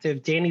highly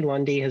active. Danny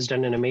Lundy has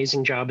done an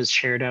amazing job as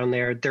chair down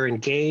there. They're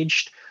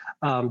engaged.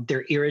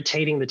 They're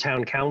irritating the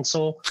town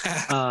council,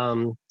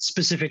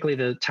 specifically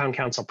the town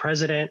council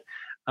president.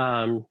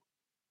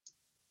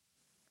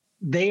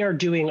 They are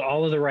doing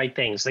all of the right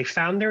things. They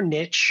found their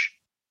niche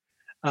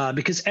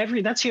because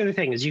that's the other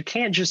thing is you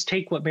can't just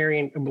take what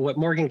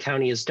Morgan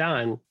County has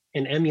done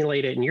and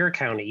emulate it in your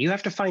county. You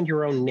have to find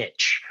your own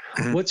niche.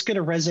 Mm-hmm. What's going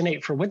to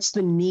resonate what's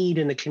the need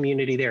in the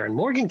community there? In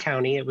Morgan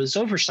County, it was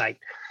oversight.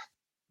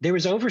 There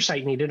was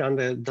oversight needed on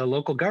the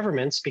local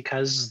governments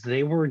because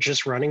they were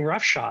just running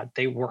roughshod.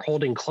 They were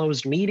holding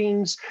closed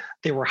meetings.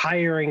 They were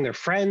hiring their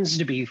friends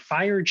to be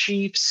fire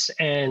chiefs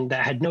and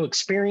that had no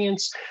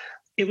experience.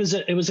 It was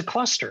a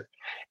cluster.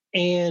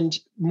 And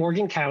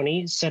Morgan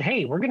County said,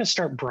 hey, we're going to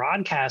start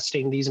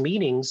broadcasting these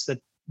meetings that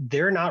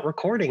they're not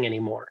recording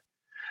anymore.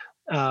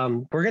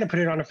 We're going to put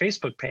it on a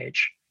Facebook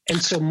page.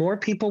 And so more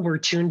people were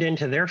tuned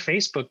into their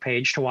Facebook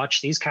page to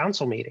watch these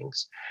council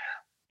meetings.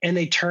 And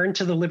they turned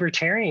to the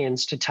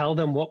Libertarians to tell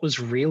them what was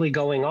really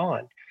going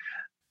on.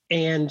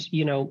 And,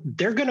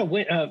 they're going to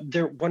win.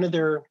 One of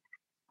their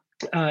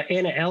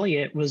Anna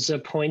Elliott was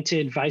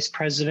appointed vice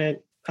president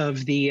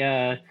of the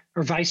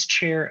or vice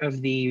chair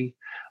of the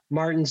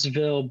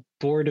Martinsville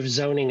Board of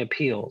Zoning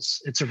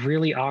Appeals. It's a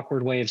really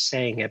awkward way of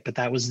saying it, but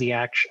that was the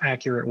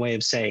accurate way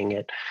of saying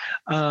it.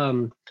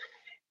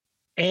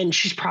 And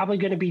she's probably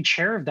going to be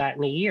chair of that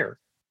in a year.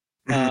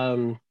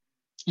 Mm-hmm.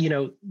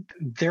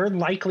 They're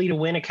likely to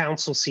win a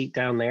council seat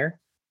down there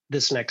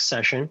this next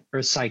session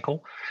or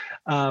cycle.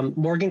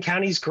 Morgan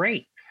County's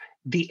great.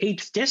 The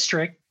 8th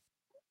district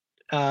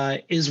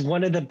is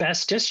one of the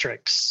best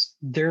districts.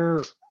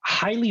 They're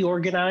highly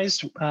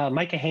organized.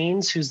 Micah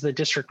Haynes, who's the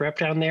district rep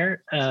down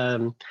there,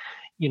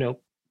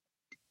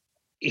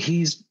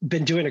 he's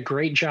been doing a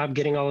great job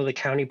getting all of the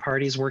county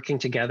parties working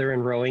together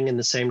and rowing in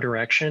the same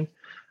direction.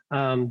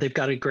 They've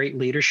got a great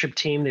leadership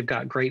team. They've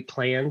got great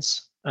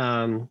plans.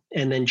 And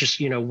then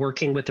just,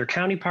 working with their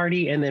county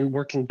party and then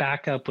working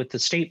back up with the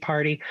state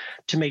party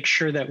to make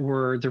sure that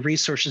the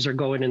resources are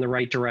going in the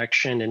right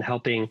direction and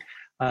helping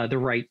the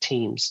right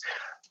teams.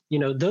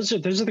 Those are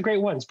the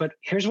great ones. But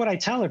here's what I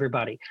tell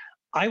everybody.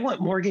 I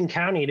want Morgan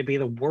County to be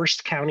the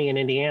worst county in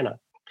Indiana,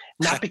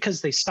 not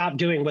because they stopped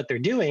doing what they're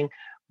doing,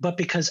 but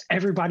because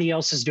everybody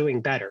else is doing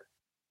better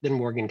than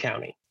Morgan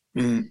County.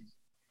 Mm.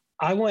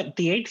 I want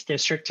the 8th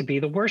district to be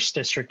the worst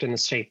district in the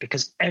state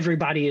because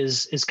everybody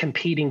is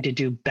competing to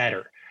do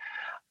better.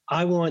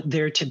 I want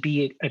there to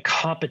be a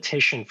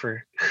competition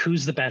for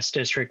who's the best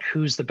district,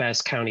 who's the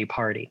best county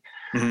party.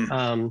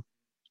 Mm-hmm.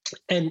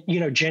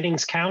 And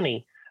Jennings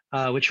County,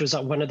 which was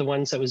one of the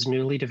ones that was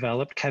newly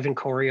developed, Kevin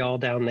Corey all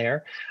down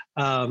there.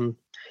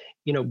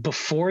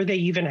 Before they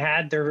even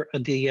had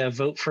the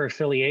vote for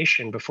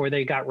affiliation, before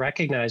they got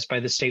recognized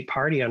by the state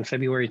party on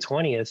February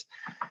 20th,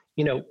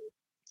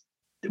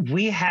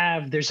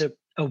 there's a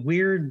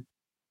weird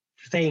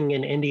thing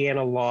in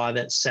Indiana law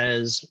that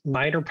says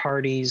minor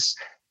parties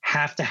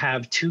have to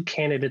have 2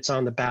 candidates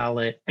on the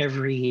ballot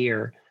every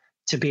year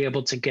to be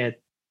able to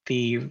get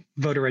the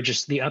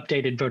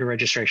updated voter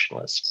registration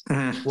list.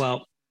 Mm-hmm.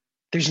 Well,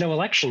 there's no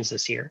elections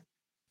this year.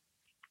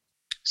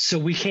 So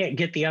we can't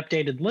get the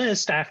updated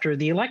list after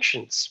the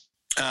elections.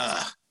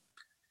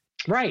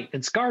 Right.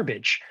 It's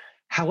garbage.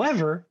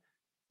 However,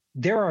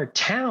 there are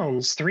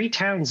 3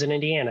 towns in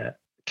Indiana,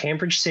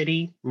 Cambridge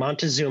City,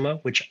 Montezuma,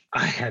 which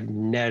I had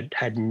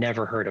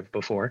never heard of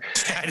before.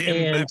 I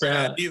didn't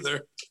remember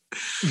either.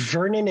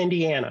 Vernon,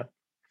 Indiana.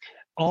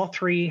 All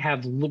 3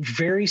 have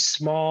very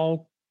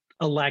small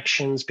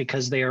elections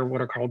because they are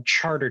what are called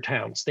charter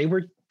towns. They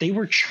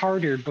were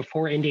chartered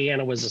before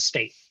Indiana was a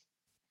state.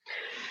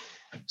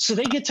 So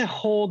they get to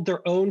hold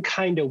their own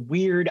kind of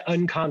weird,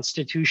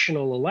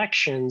 unconstitutional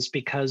elections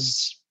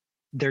because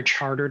they're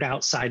chartered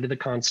outside of the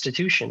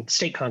Constitution,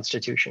 state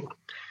Constitution.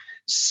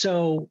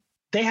 So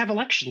they have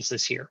elections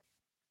this year.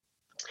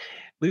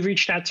 We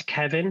reached out to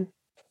Kevin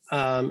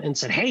and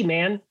said, hey,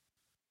 man,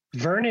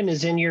 Vernon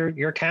is in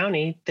your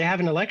county. They have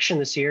an election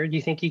this year. Do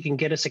you think you can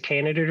get us a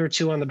candidate or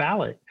 2 on the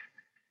ballot?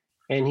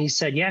 And he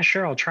said, yeah,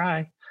 sure, I'll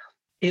try.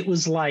 It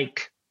was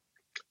like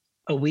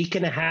a week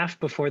and a half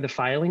before the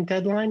filing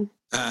deadline.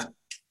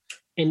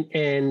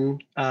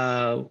 And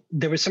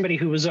there was somebody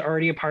who was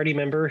already a party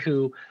member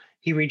who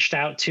he reached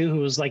out to who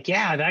was like,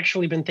 yeah, I've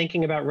actually been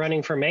thinking about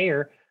running for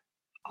mayor.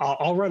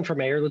 I'll run for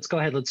mayor. Let's go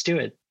ahead. Let's do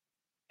it.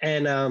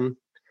 And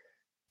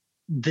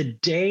the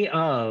day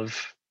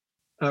of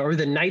or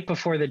the night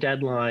before the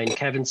deadline,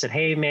 Kevin said,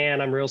 hey,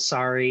 man, I'm real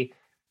sorry.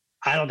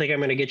 I don't think I'm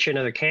going to get you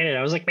another candidate.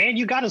 I was like, man,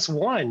 you got us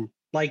 1.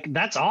 Like,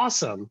 that's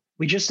awesome.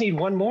 We just need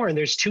 1 more. And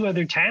there's 2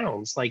 other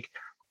towns. Like,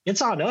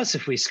 it's on us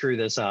if we screw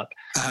this up.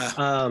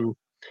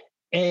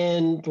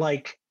 And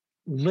like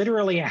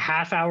literally a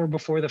half hour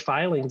before the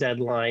filing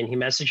deadline, he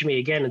messaged me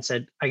again and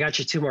said, I got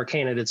you 2 more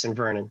candidates in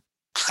Vernon.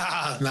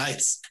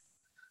 Nice.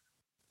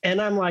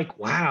 And I'm like,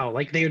 wow,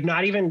 like they're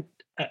not even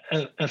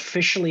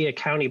officially a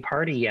county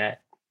party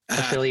yet,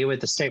 affiliated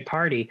with the state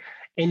party.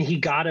 And he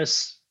got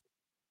us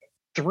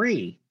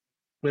 3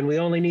 when we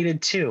only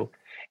needed 2.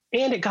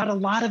 And it got a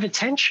lot of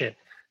attention.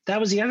 That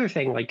was the other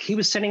thing. Like he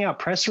was sending out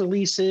press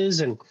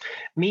releases, and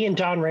me and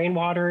Don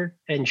Rainwater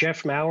and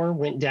Jeff Maurer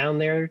went down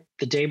there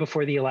the day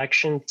before the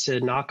election to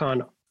knock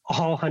on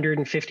all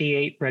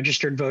 158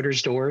 registered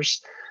voters'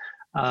 doors.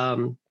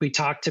 We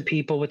talked to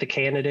people with the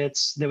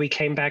candidates. Then we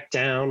came back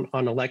down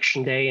on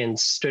election day and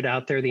stood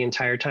out there the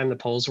entire time the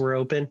polls were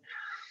open.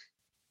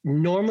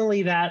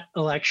 Normally that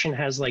election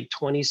has like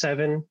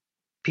 27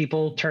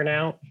 people turn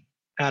out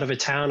of a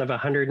town of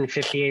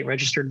 158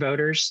 registered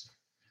voters.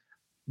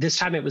 This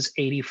time it was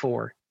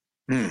 84.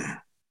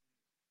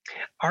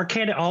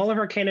 All of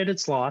our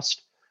candidates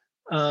lost,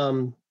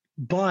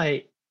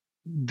 but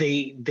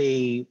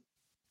they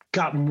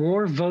got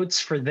more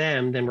votes for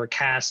them than were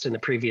cast in the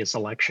previous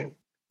election.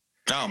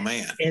 Oh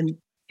man!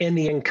 And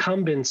the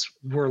incumbents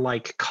were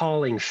like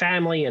calling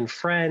family and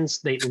friends.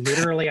 They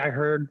literally, I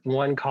heard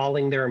one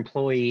calling their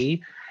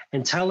employee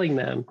and telling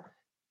them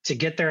to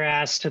get their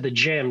ass to the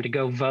gym to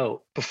go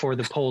vote before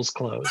the polls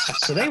closed.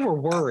 So they were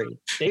worried.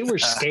 They were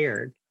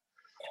scared.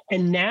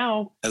 And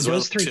now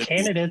those 3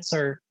 candidates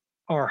are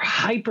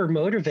hyper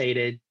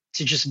motivated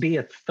to just be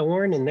a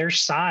thorn in their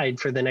side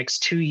for the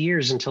next 2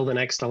 years until the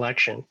next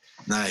election.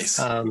 Nice.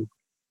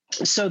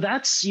 So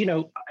that's,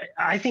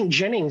 I think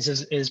Jennings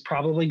is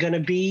probably going to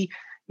be,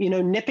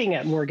 nipping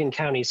at Morgan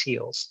County's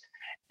heels.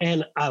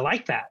 And I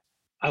like that.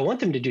 I want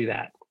them to do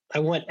that. I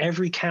want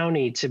every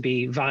county to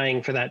be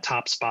vying for that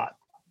top spot.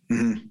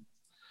 Mm-hmm.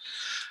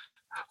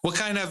 What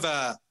kind of,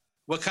 I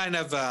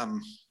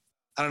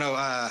don't know,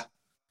 I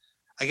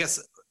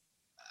guess,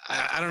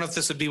 I don't know if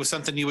this would be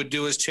something you would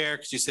do as chair,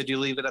 because you said you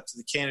leave it up to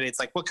the candidates.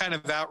 Like, what kind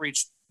of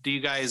outreach do you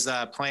guys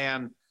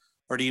plan,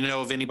 or do you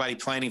know of anybody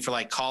planning for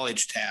like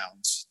college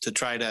towns to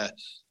try to,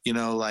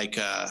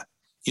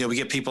 we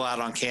get people out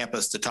on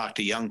campus to talk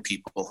to young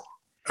people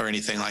or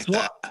anything like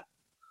that?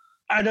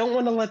 I don't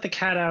want to let the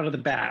cat out of the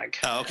bag.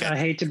 Oh, okay. I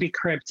hate to be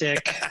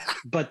cryptic,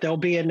 but there'll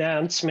be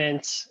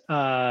announcements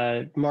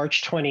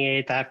March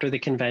 28th after the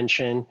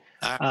convention,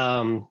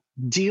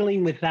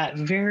 dealing with that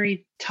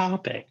very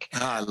topic. Oh,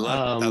 I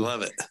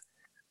love it.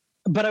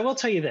 But I will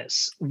tell you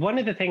this. One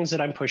of the things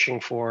that I'm pushing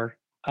for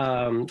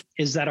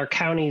is that our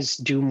counties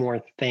do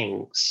more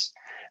things.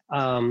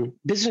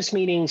 Business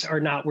meetings are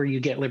not where you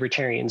get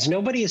libertarians.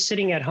 Nobody is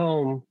sitting at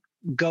home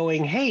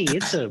going, hey,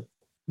 it's a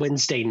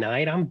Wednesday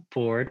night, I'm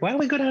bored. Why don't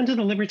we go down to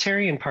the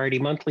Libertarian Party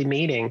monthly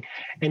meeting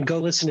and go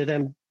listen to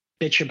them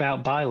bitch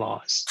about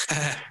bylaws?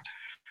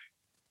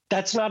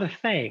 That's not a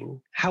thing.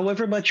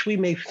 However much we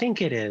may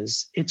think it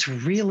is, it's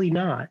really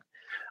not.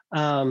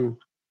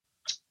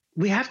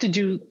 We have to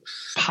do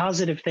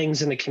positive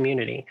things in the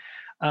community.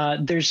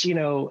 There's,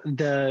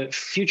 the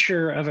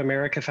Future of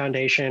America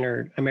Foundation,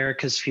 or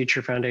America's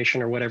Future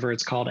Foundation, or whatever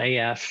it's called,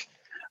 AF.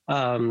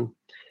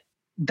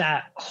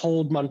 That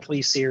hold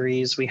monthly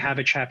series. We have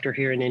a chapter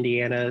here in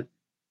Indiana,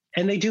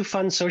 and they do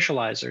fun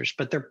socializers,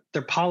 but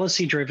they're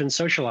policy driven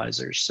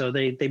socializers. So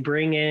they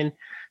bring in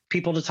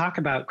people to talk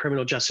about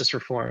criminal justice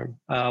reform.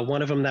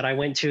 One of them that I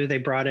went to, they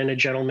brought in a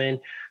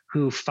gentleman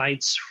who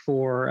fights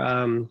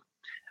for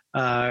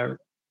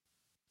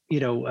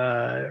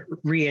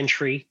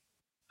reentry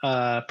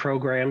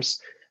programs,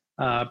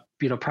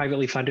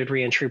 privately funded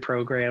reentry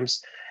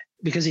programs,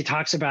 because he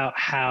talks about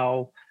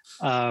how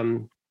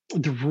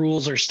the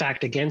rules are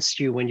stacked against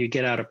you when you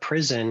get out of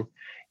prison.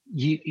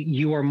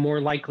 You are more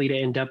likely to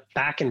end up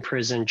back in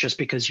prison just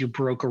because you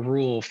broke a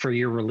rule for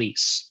your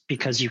release,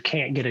 because you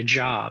can't get a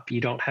job, you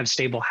don't have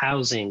stable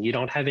housing, you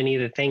don't have any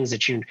of the things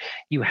that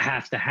you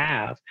have to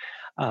have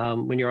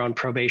when you're on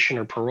probation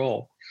or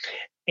parole.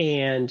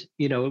 And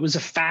it was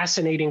a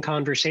fascinating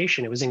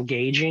conversation. It was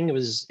engaging.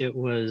 It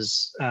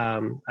was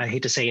I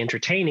hate to say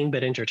entertaining,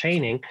 but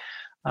entertaining.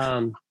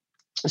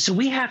 So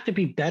we have to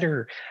be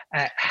better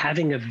at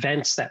having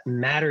events that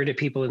matter to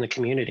people in the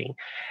community.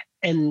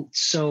 And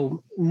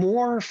so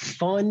more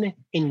fun,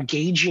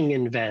 engaging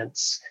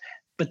events,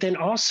 but then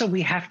also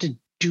we have to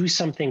do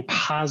something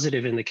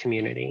positive in the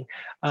community.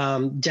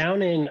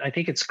 Down in, I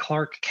think it's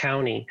Clark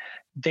County,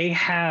 they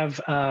have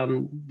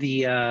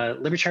the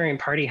Libertarian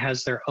Party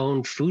has their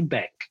own food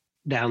bank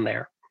down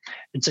there.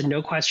 It's a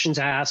no questions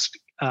asked.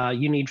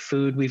 You need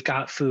food, we've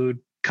got food,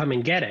 come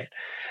and get it.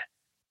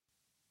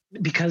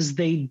 Because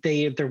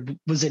there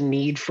was a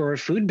need for a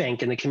food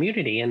bank in the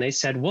community, and they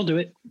said, we'll do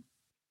it.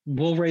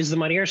 We'll raise the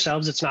money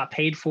ourselves. It's not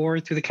paid for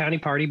through the county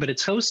party, but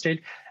it's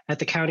hosted at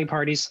the county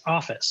party's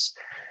office.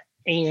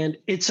 And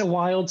it's a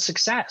wild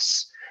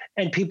success.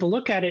 And people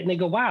look at it and they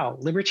go, wow,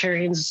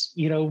 libertarians,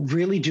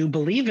 really do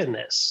believe in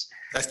this.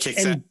 That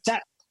kicks in.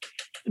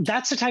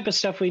 That's the type of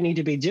stuff we need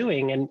to be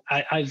doing. And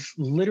I've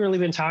literally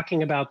been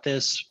talking about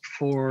this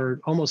for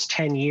almost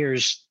 10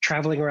 years,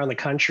 traveling around the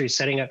country,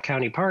 setting up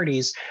county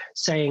parties,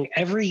 saying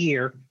every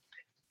year,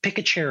 pick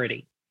a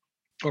charity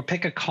or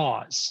pick a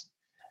cause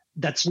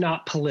that's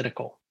not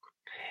political.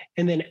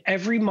 And then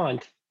every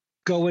month,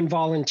 go and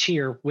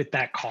volunteer with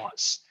that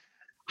cause.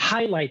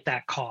 Highlight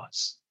that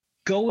cause.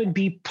 Go and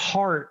be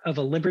part of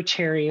a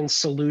libertarian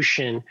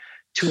solution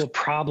to a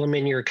problem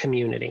in your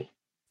community.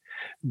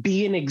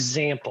 Be an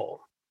example.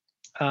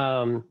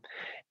 And,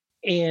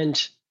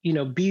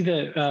 be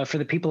for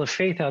the people of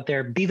faith out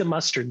there, be the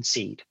mustard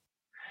seed.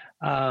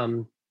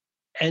 And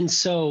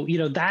so,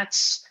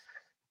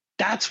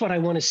 that's what I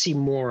want to see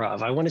more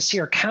of. I want to see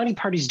our county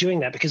parties doing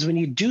that, because when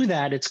you do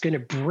that, it's going to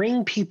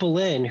bring people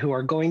in who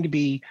are going to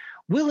be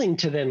willing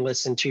to then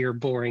listen to your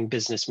boring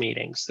business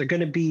meetings. They're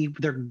going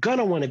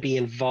to want to be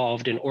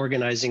involved in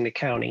organizing the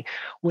county.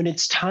 When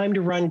it's time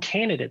to run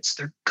candidates,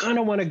 they're going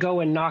to want to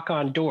go and knock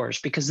on doors,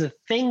 because the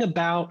thing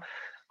about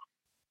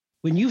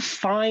when you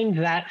find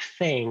that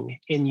thing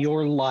in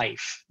your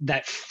life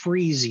that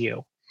frees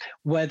you,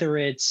 whether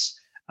it's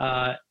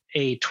a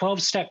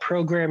 12-step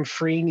program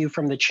freeing you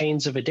from the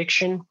chains of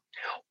addiction,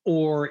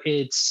 or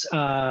it's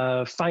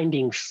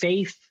finding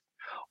faith,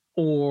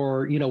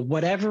 or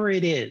whatever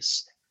it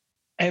is,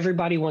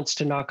 everybody wants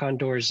to knock on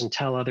doors and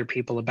tell other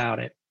people about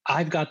it.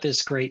 I've got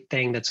this great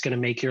thing that's going to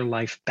make your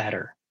life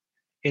better.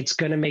 It's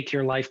going to make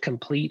your life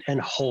complete and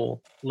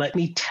whole. Let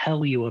me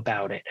tell you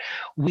about it.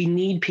 We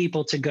need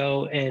people to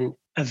go and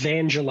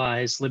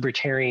evangelize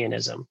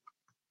libertarianism,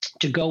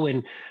 to go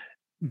and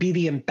be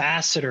the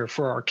ambassador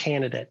for our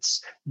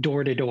candidates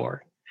door to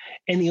door.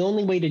 And the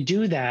only way to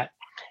do that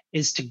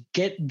is to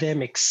get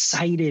them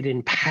excited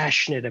and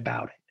passionate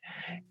about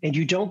it. And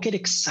you don't get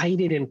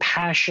excited and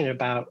passionate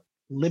about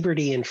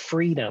liberty and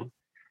freedom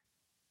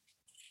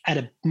at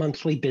a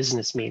monthly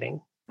business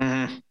meeting.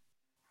 Mm-hmm.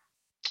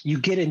 You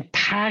get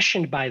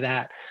impassioned by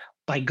that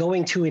by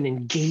going to an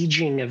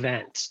engaging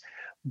event,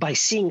 by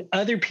seeing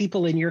other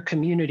people in your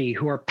community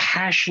who are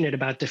passionate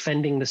about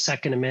defending the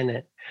Second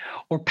Amendment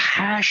or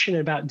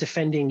passionate about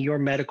defending your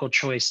medical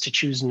choice to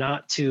choose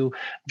not to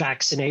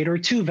vaccinate or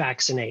to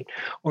vaccinate,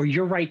 or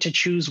your right to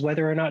choose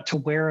whether or not to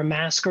wear a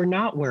mask or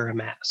not wear a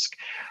mask.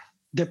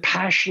 They're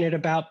passionate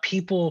about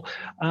people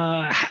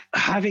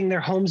having their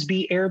homes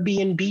be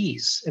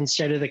Airbnbs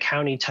instead of the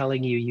county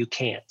telling you you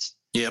can't.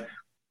 Yep.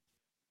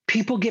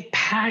 People get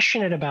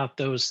passionate about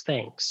those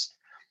things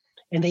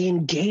and they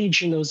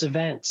engage in those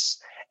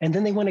events. And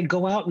then they want to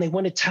go out and they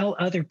want to tell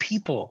other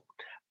people,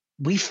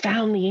 we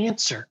found the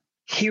answer.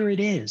 Here it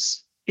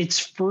is. It's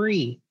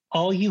free.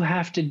 All you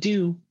have to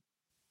do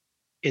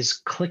is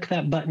click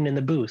that button in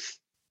the booth.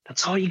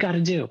 That's all you got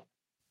to do.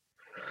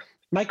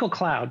 Michael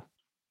Cloud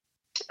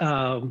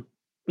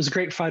was a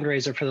great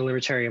fundraiser for the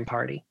Libertarian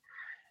Party.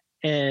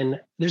 And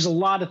there's a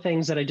lot of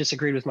things that I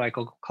disagreed with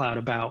Michael Cloud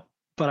about,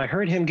 but I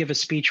heard him give a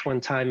speech one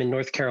time in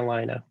North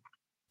Carolina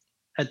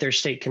at their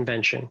state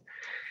convention.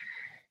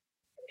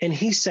 And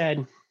he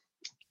said,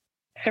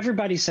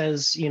 everybody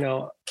says, you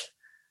know,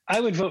 I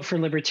would vote for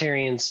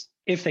libertarians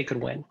if they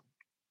could win.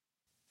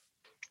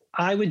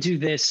 I would do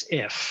this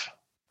if.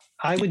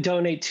 I would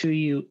donate to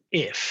you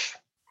if.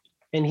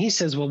 And he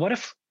says, well,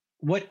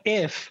 what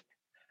if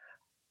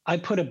I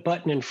put a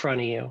button in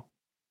front of you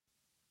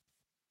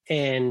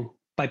and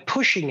by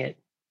pushing it,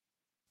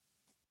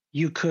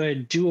 you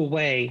could do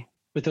away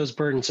with those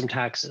burdensome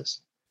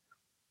taxes?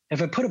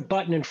 If I put a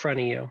button in front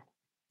of you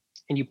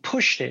and you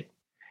pushed it,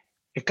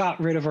 it got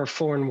rid of our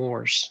foreign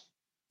wars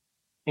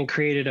and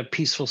created a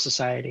peaceful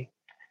society.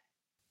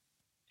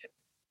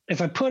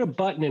 If I put a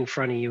button in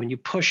front of you and you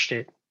pushed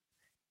it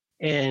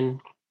and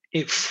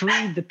it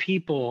freed the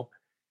people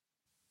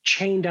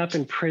chained up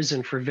in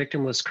prison for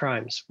victimless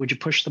crimes, would you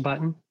push the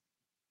button?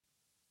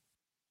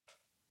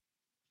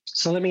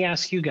 So let me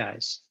ask you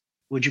guys,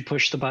 would you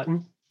push the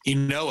button? You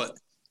know it.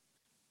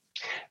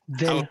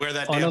 Then I would wear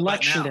that on damn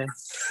election button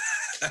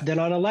day, then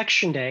on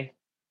election day,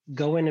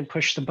 go in and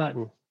push the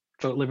button.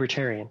 Vote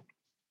Libertarian.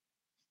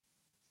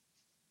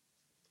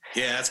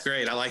 Yeah, that's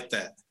great. I like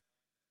that.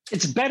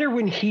 It's better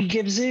when he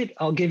gives it.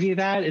 I'll give you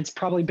that. It's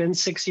probably been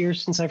 6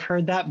 years since I've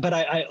heard that, but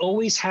I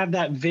always have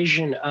that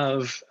vision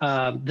of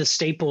the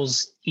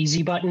Staples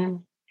easy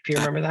button, if you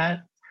remember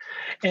that.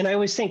 And I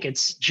always think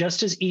it's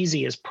just as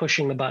easy as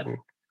pushing the button.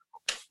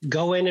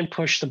 Go in and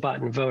push the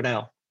button, vote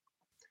L.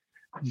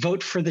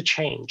 Vote for the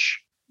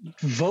change.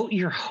 Vote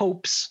your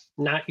hopes,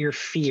 not your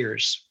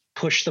fears.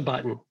 Push the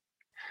button.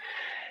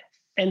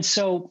 And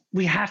so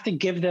we have to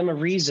give them a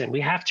reason.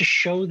 We have to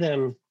show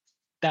them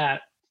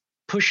that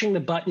pushing the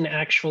button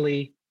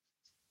actually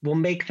will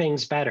make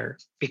things better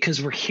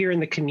because we're here in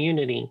the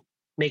community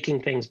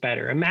making things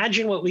better.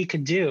 Imagine what we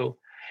could do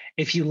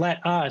if you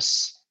let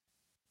us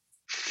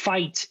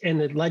fight in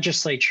the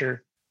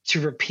legislature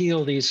to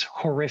repeal these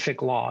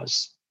horrific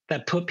laws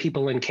that put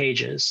people in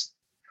cages,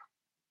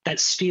 that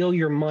steal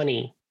your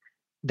money,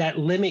 that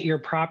limit your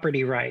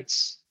property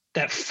rights,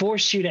 that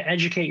force you to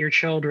educate your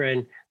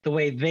children the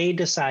way they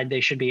decide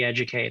they should be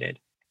educated.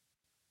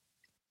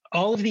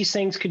 All of these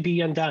things could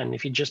be undone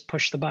if you just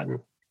push the button.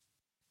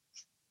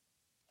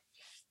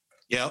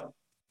 Yep.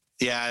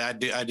 Yeah,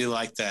 I do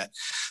like that.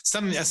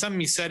 Something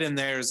you said in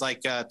there is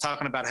like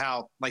talking about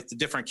how like the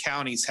different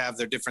counties have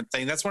their different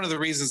thing. That's one of the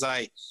reasons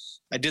I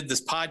did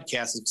this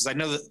podcast, is because I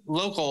know that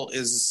local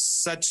is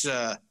such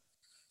a,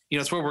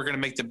 it's where we're going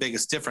to make the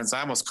biggest difference. I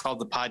almost called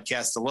the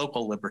podcast the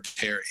Local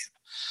Libertarian.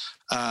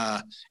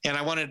 And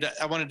I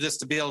wanted this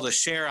to be able to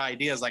share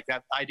ideas. Like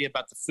that idea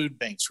about the food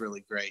bank's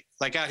really great.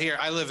 Like out here,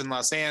 I live in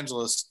Los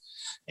Angeles,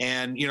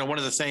 and one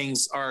of the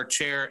things our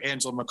chair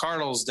Angela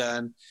McCardle's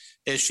done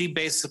is she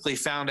basically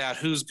found out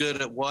who's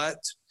good at what,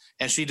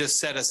 and she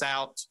just set us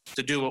out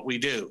to do what we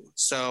do.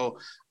 So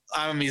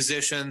I'm a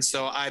musician,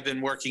 so I've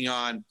been working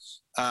on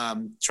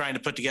trying to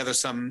put together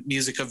some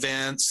music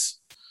events,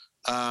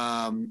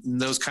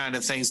 those kind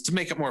of things to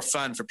make it more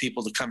fun for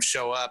people to come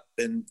show up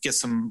and get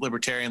some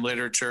libertarian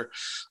literature.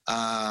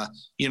 Some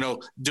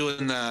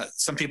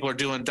people are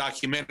doing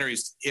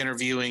documentaries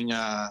interviewing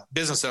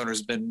business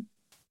owners been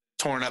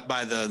torn up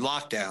by the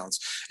lockdowns,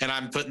 and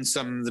I'm putting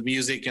some of the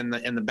music in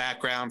the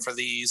background for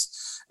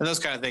these and those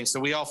kind of things. So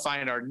we all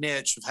find our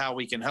niche of how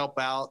we can help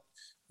out,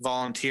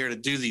 volunteer to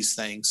do these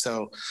things.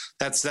 So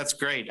that's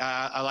great.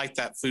 I like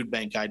that food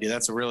bank idea.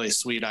 That's a really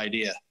sweet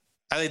idea.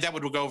 I think that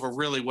would go over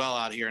really well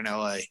out here in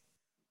LA.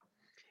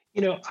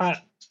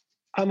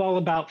 I'm all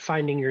about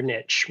finding your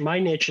niche. My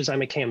niche is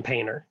I'm a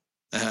campaigner.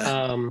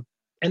 Uh-huh.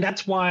 And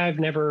that's why I've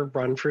never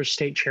run for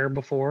state chair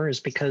before, is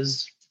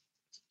because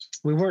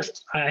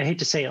I hate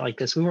to say it like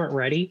this, we weren't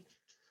ready.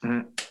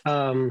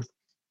 Mm-hmm.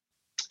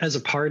 As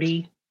a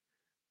party.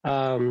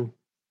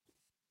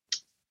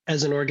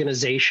 as an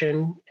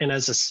organization and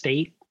as a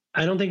state,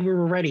 I don't think we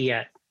were ready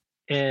yet.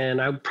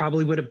 And I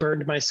probably would have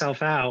burned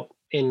myself out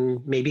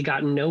and maybe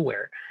gotten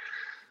nowhere.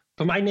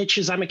 But my niche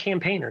is I'm a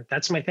campaigner.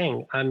 That's my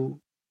thing. I'm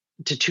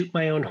to toot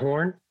my own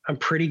horn. I'm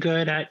pretty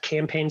good at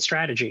campaign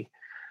strategy.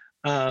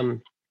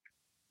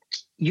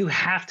 You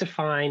have to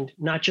find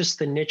not just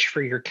the niche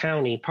for your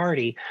county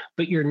party,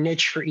 but your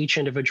niche for each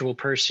individual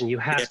person. You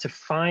have to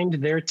find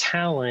their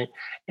talent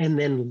and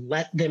then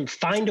let them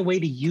find a way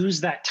to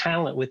use that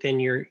talent within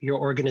your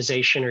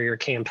organization or your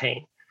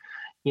campaign.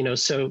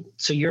 So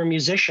you're a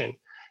musician.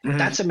 Mm-hmm.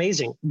 That's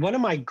amazing. One of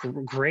my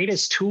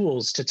greatest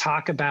tools to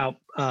talk about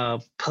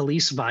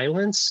police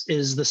violence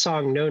is the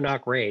song No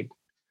Knock Raid.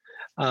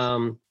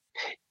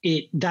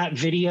 That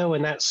video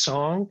and that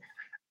song,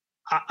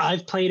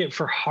 I've played it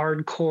for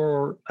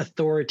hardcore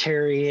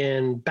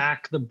authoritarian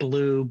back the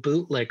blue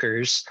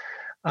bootlickers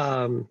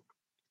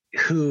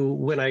who,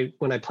 when I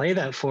play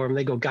that for them,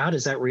 they go, God,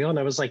 is that real? And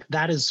I was like,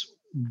 that is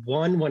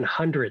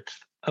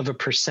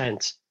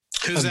 1/100%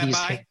 Who's that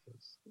by? Cases.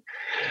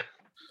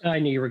 I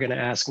knew you were going to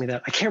ask me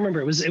that. I can't remember.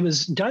 It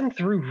was done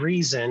through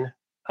Reason.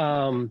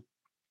 I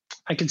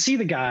could see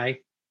the guy,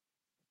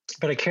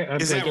 but I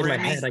can't. In my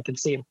head, I could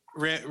see him.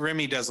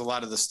 Remy does a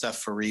lot of the stuff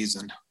for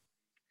Reason.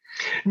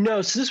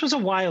 No, so this was a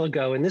while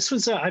ago, and this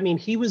was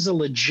he was a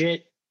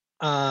legit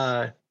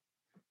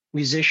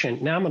musician.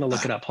 Now I'm going to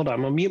look it up. Hold on,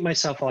 I'm going to mute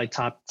myself while I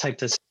type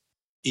this.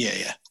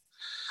 Yeah.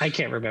 I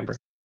can't remember.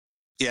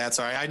 Yeah, it's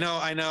all right. I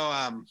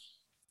know.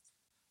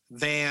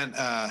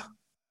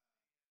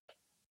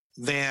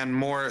 Van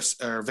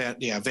Morrison or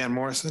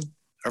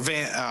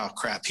oh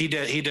crap. He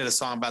did a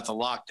song about the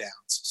lockdowns.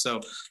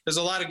 So there's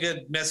a lot of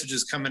good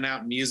messages coming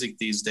out in music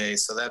these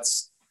days. So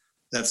that's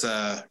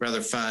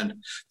rather fun.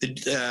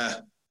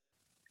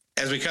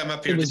 As we come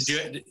up here, it was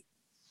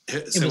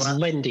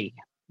Lindy,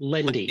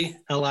 Lindy,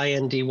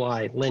 Lindy,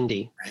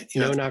 Lindy. Right,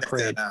 no, not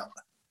great.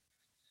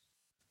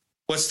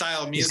 What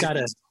style of music?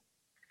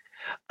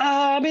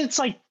 It's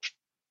like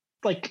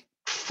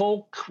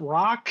folk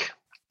rock.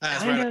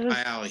 That's right up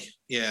my alley.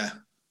 Yeah,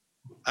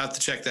 I'll have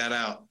to check that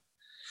out.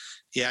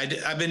 Yeah,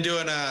 I've been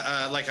doing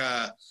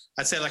I'd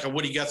say like a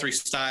Woody Guthrie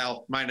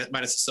style minus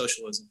the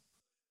socialism.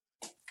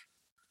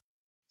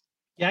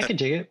 Yeah, I could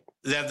dig it.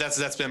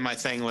 That's been my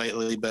thing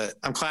lately, but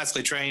I'm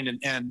classically trained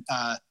and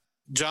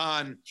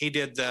John, he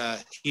did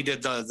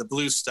the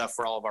blues stuff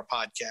for all of our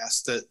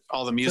podcasts,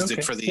 all the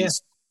music for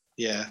these.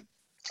 Yeah.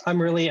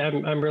 I'm really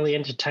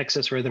into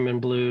Texas rhythm and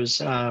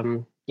blues.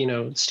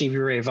 Stevie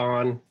Ray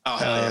Vaughan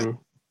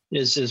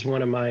is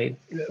one of my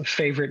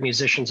favorite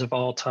musicians of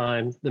all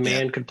time. The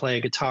man could play a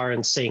guitar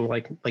and sing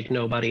like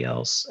nobody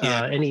else.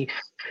 And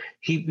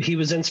he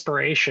was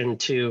inspiration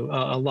to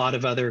a lot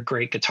of other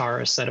great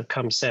guitarists that have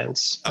come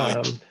since.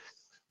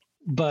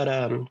 But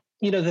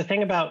the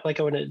thing about, like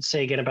I want to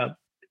say again about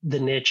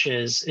the niche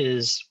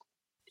is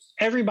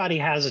everybody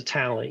has a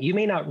talent. You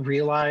may not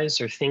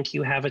realize or think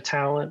you have a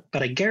talent,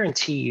 but I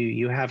guarantee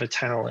you have a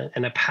talent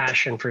and a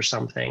passion for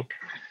something.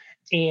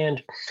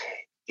 And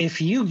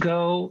if you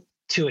go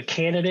to a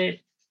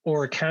candidate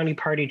or a county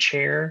party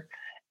chair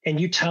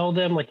and you tell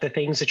them like the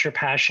things that you're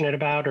passionate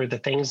about or the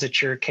things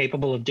that you're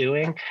capable of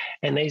doing,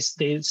 and they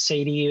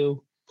say to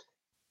you,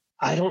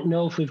 I don't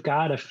know if we've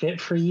got a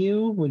fit for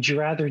you. Would you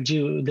rather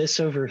do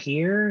this over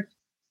here?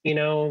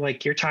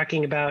 Like you're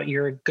talking about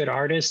you're a good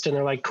artist and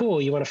they're like,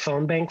 cool, you want a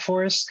phone bank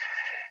for us?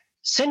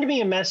 Send me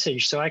a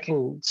message so I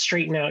can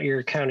straighten out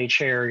your county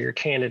chair or your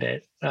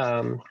candidate.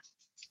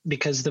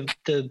 Because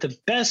the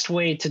best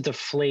way to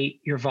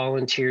deflate your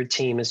volunteer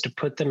team is to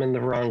put them in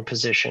the wrong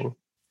position.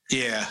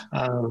 Yeah.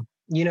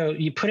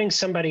 You putting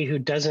somebody who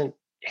doesn't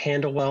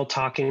handle well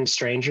talking to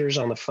strangers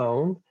on the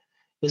phone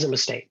is a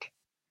mistake.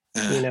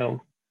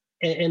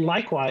 And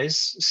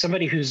likewise,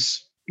 somebody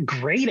who's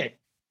great at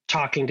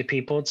talking to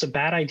people, it's a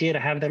bad idea to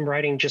have them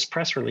writing just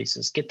press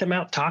releases. Get them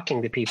out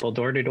talking to people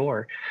door to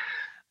door.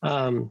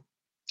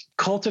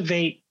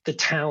 Cultivate the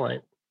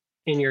talent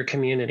in your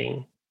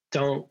community.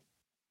 Don't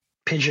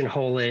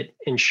pigeonhole it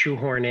and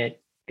shoehorn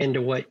it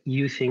into what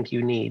you think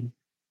you need.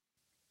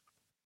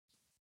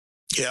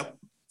 Yep.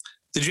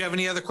 Did you have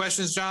any other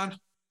questions, John?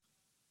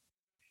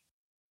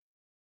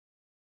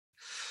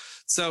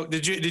 So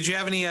did you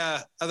have any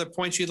other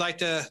points you'd like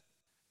to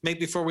make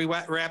before we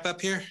wrap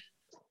up here?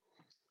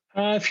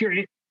 If you're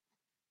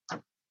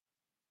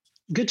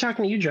good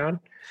talking to you, John.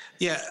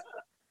 Yeah.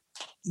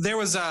 There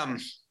was oh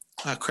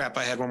crap,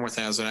 I had one more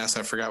thing I was going to ask.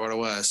 I forgot what it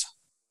was.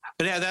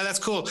 But yeah, that's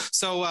cool.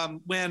 So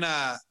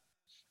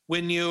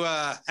when you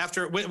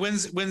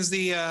when's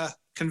the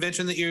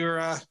convention that you're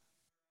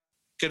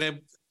going to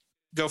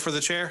go for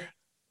the chair?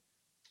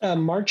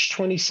 March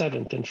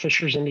 27th in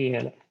Fishers,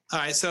 Indiana. All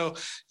right. So,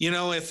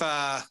 if,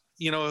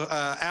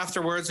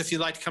 afterwards, if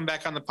you'd like to come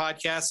back on the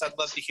podcast, I'd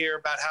love to hear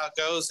about how it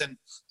goes. And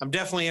I'm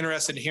definitely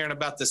interested in hearing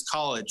about this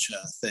college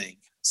thing.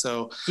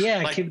 So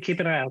yeah, keep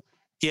an eye out.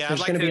 Yeah.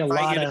 There's going to be a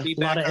lot of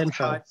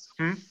info.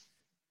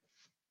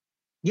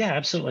 Yeah,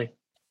 absolutely.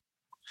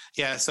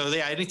 Yeah. So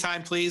yeah,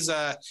 anytime, please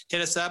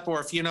hit us up,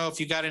 or if you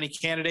got any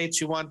candidates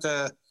you want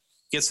to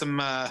get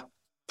some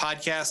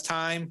podcast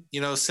time,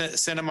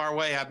 send them our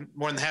way. I'm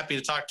more than happy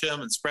to talk to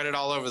them and spread it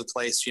all over the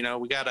place. We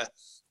gotta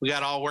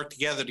all work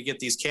together to get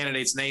these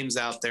candidates' names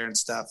out there and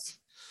stuff.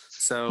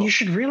 So you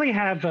should really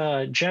have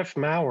Jeff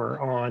Maurer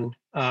on.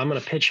 I'm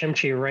going to pitch him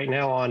to you right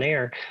now on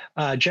air.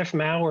 Jeff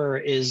Maurer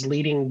is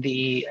leading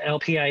the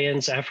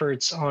LPIN's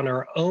efforts on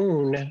our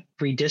own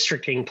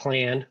redistricting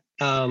plan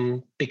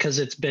because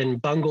it's been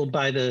bungled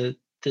by the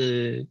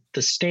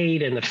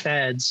state and the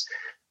feds.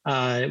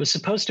 It's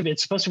supposed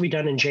to be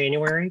done in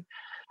January.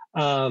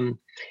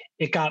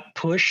 It got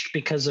pushed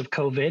because of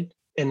COVID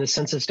and the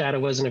census data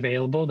wasn't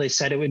available. They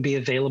said it would be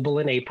available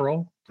in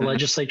April. The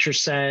legislature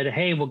said,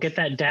 hey, we'll get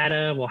that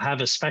data. We'll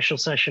have a special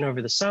session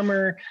over the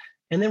summer,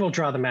 and then we'll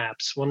draw the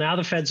maps. Well, now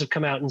the feds have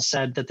come out and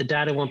said that the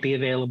data won't be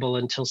available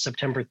until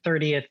September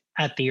 30th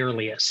at the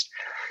earliest.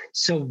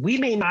 So we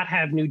may not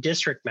have new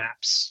district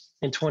maps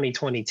in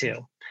 2022.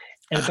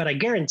 But I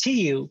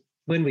guarantee you,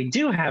 when we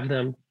do have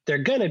them, they're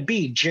going to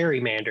be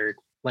gerrymandered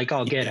like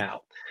all get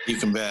out. You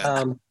can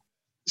bet.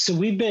 So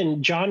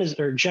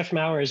Jeff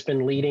Maurer has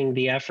been leading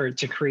the effort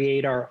to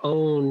create our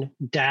own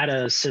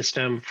data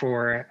system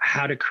for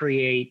how to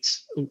create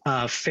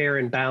fair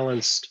and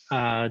balanced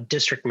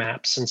district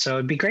maps. And so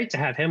it'd be great to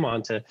have him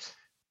on to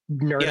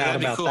nerd out about that. Yeah,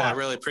 that'd be cool. I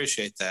really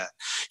appreciate that.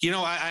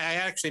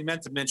 I actually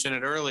meant to mention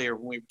it earlier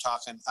when we were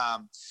talking,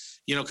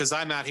 because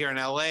I'm out here in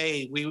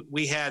LA,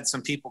 we had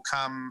some people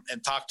come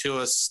and talk to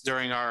us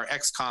during our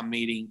XCOM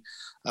meeting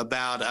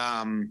about,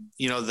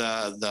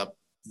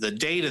 the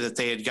data that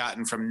they had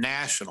gotten from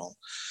national,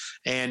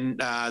 and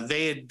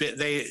they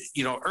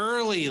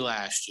early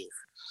last year,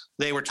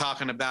 they were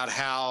talking about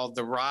how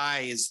the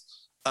rise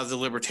of the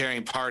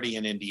Libertarian Party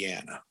in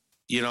Indiana,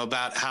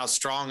 about how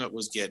strong it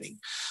was getting.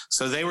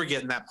 So they were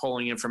getting that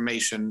polling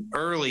information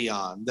early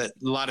on that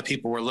a lot of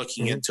people were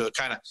looking into it,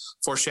 kind of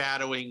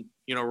foreshadowing,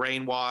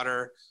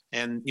 rainwater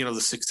and,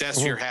 the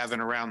success you're having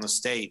around the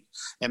state.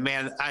 And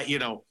man,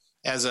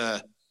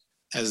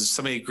 as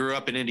somebody who grew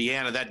up in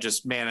Indiana, that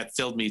just, man, it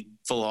filled me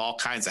full of all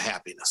kinds of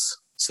happiness.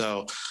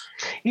 So,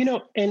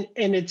 and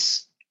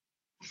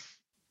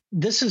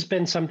this has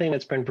been something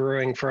that's been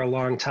brewing for a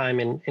long time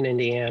in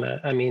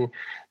Indiana. I mean,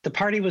 the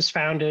party was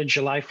founded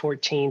July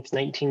 14th,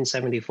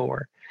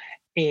 1974.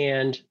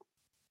 And,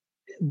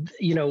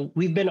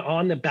 we've been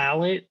on the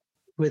ballot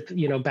with,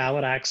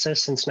 ballot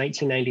access since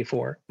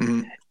 1994.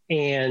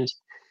 And,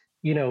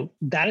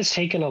 that has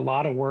taken a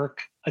lot of work,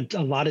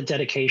 a lot of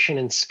dedication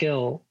and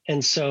skill.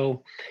 And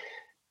so,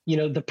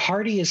 the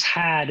party has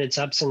had its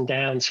ups and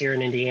downs here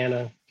in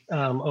Indiana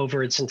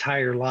over its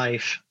entire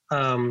life.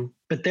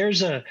 But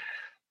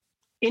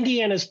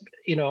Indiana's,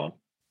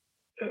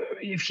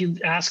 if you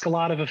ask a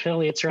lot of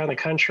affiliates around the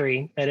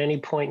country at any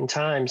point in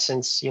time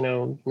since,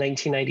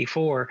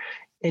 1994,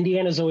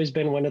 Indiana's always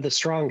been one of the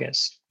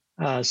strongest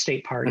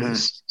state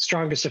parties,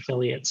 strongest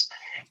affiliates.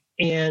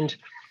 And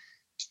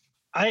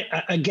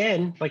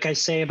again, like I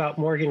say about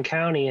Morgan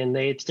County and the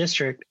 8th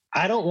district,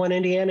 I don't want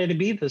Indiana to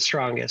be the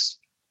strongest.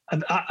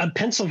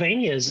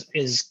 Pennsylvania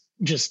is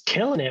just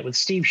killing it with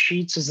Steve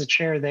Sheets as the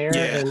chair there,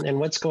 and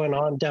what's going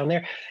on down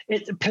there.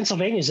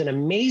 Pennsylvania is an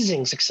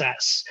amazing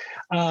success.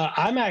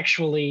 I'm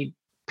actually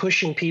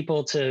pushing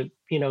people to,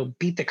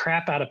 beat the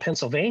crap out of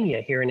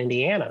Pennsylvania here in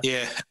Indiana.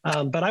 Yeah.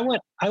 But I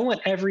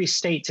want every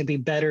state to be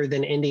better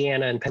than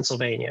Indiana and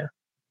Pennsylvania.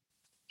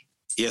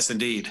 Yes,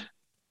 indeed.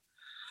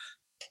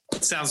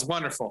 Sounds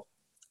wonderful.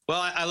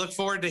 Well, I look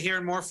forward to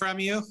hearing more from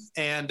you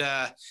and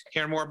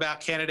hearing more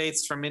about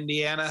candidates from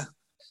Indiana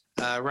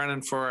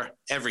running for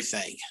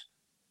everything.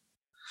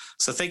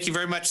 So thank you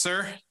very much,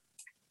 sir.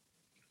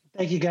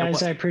 Thank you,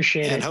 guys. I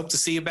appreciate it. And hope to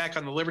see you back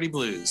on the Liberty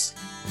Blues.